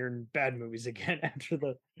movies. Now you're in bad movies again after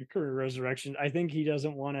the career resurrection. I think he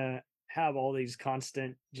doesn't want to have all these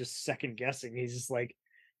constant just second guessing. He's just like,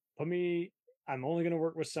 I'm only going to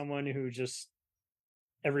work with someone who just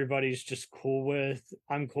everybody's just cool with,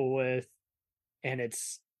 I'm cool with, and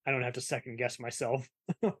I don't have to second guess myself.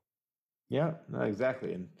 Yeah, no,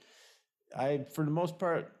 exactly. And for the most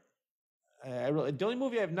part, the only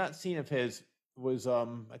movie I've not seen of his was I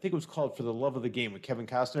think it was called For the Love of the Game with Kevin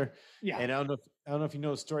Costner. Yeah. And I don't know if you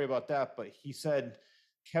know the story about that, but he said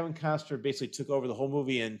Kevin Costner basically took over the whole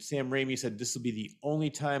movie, and Sam Raimi said this will be the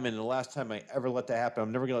only time and the last time I ever let that happen.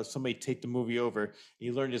 I'm never gonna let somebody take the movie over. And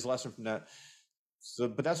he learned his lesson from that. So,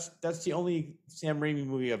 but that's the only Sam Raimi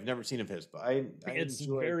movie I've never seen of his. But it's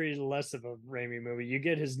very less of a Raimi movie. You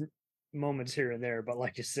get his moments here and there, but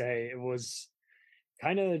like you say, it was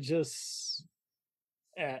kind of just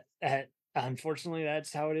unfortunately,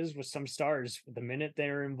 that's how it is with some stars. The minute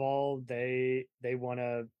they're involved, they want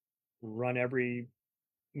to run every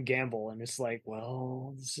gamble, and it's like,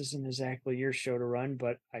 well, this isn't exactly your show to run,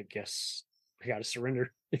 but I guess we got to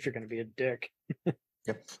surrender if you're going to be a dick.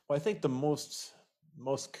 Yep. Well, I think the most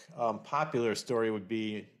popular story would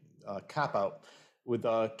be Cop Out with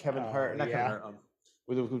Kevin Hart, not Kevin Hart,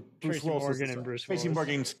 with Bruce Willis, Morgan and Bruce Tracy Willis.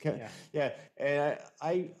 Morgan's, yeah. And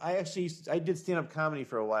I did stand up comedy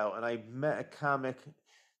for a while, and I met a comic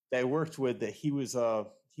that I worked with that he was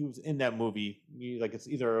in that movie. Like it's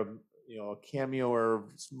either a cameo or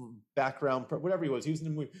background, whatever he was. He was in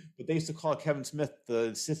the movie, but they used to call Kevin Smith the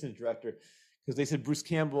assistant director because they said Bruce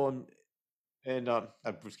Campbell and not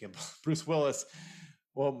Bruce Campbell, Bruce Willis.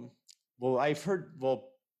 Well, I've heard. Well,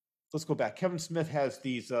 let's go back. Kevin Smith has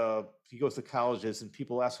these. He goes to colleges and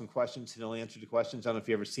people ask him questions and he'll answer the questions. I don't know if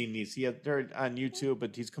you ever seen these. They're on YouTube,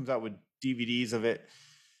 but he comes out with DVDs of it.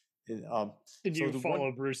 Did you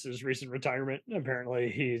follow Bruce's recent retirement? Apparently,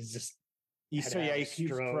 he keeps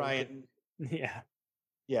crying.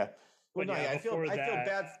 Yeah. Well, no, I feel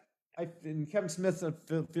bad. And Kevin Smith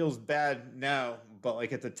feels bad now, but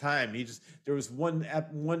like at the time, there was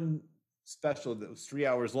one special that was 3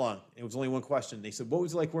 hours long. It was only one question. They said, "What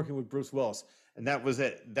was it like working with Bruce Willis?" And that was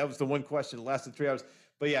it. That was the one question. It lasted 3 hours.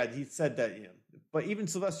 But yeah, he said that. But even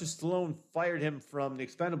Sylvester Stallone fired him from The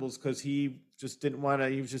Expendables because he just didn't want to.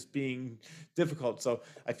 He was just being difficult. So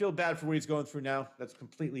I feel bad for what he's going through now. That's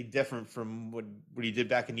completely different from what he did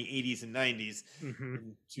back in the 80s and 90s,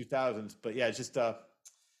 and 2000s. But yeah, it's just the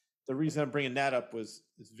reason I'm bringing that up was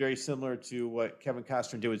it's very similar to what Kevin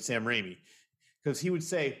Costner did with Sam Raimi, because he would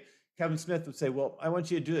say, Kevin Smith would say, "Well, I want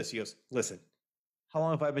you to do this." He goes, "Listen, how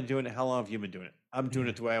long have I been doing it? How long have you been doing it? I'm doing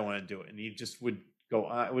it the way I want to do it." And he just would go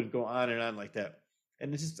on and on like that.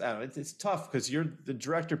 And it's just, I don't know, it's tough because you're the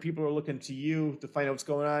director. People are looking to you to find out what's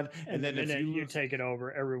going on. And then if you take it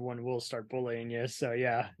over, everyone will start bullying you. So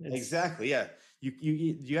yeah. Exactly. Yeah.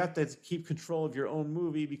 You have to keep control of your own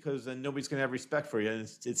movie because then nobody's going to have respect for you. And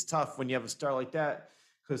it's tough when you have a star like that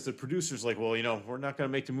because the producer's like, well, we're not going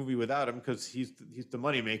to make the movie without him because he's the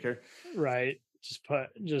moneymaker. Right.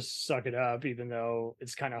 Just suck it up, even though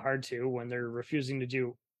it's kind of hard to when they're refusing to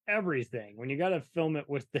do everything. When you got to film it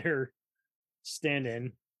with their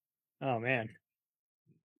stand-in, oh man.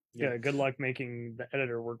 Yeah, good luck making the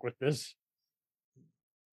editor work with this.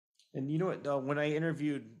 And you know what? When I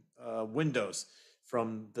interviewed Windows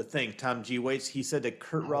from The Thing, Tom G. Waits, he said that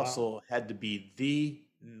Kurt Russell had to be the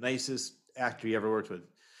nicest actor he ever worked with.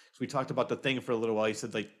 So we talked about The Thing for a little while. He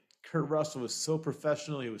said, like, Kurt Russell was so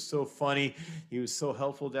professional. He was so funny. He was so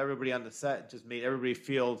helpful to everybody on the set. Just made everybody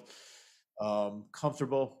feel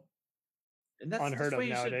comfortable. And that's unheard of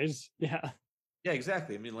nowadays. Yeah,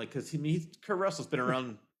 exactly. I mean, like, because Kurt Russell's been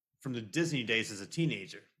around from the Disney days as a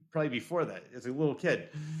teenager, probably before that, as a little kid.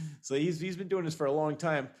 So he's been doing this for a long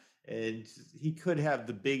time, and he could have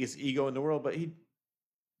the biggest ego in the world, but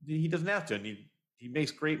he doesn't have to. And he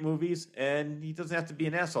makes great movies, and he doesn't have to be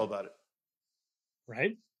an asshole about it.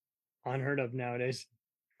 Right? Unheard of nowadays.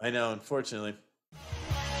 I know, unfortunately.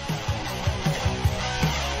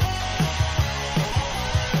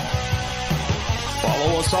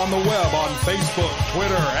 Follow us on the web on Facebook,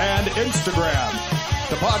 Twitter, and Instagram.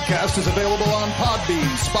 The podcast is available on Podbean,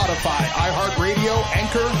 Spotify, iHeartRadio,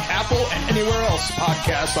 Anchor, Apple, and anywhere else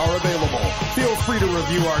podcasts are available. Feel free to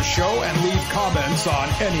review our show and leave comments on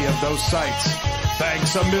any of those sites.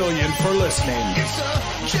 Thanks a million for listening. It's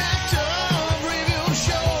a jacked up radio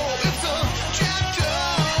show.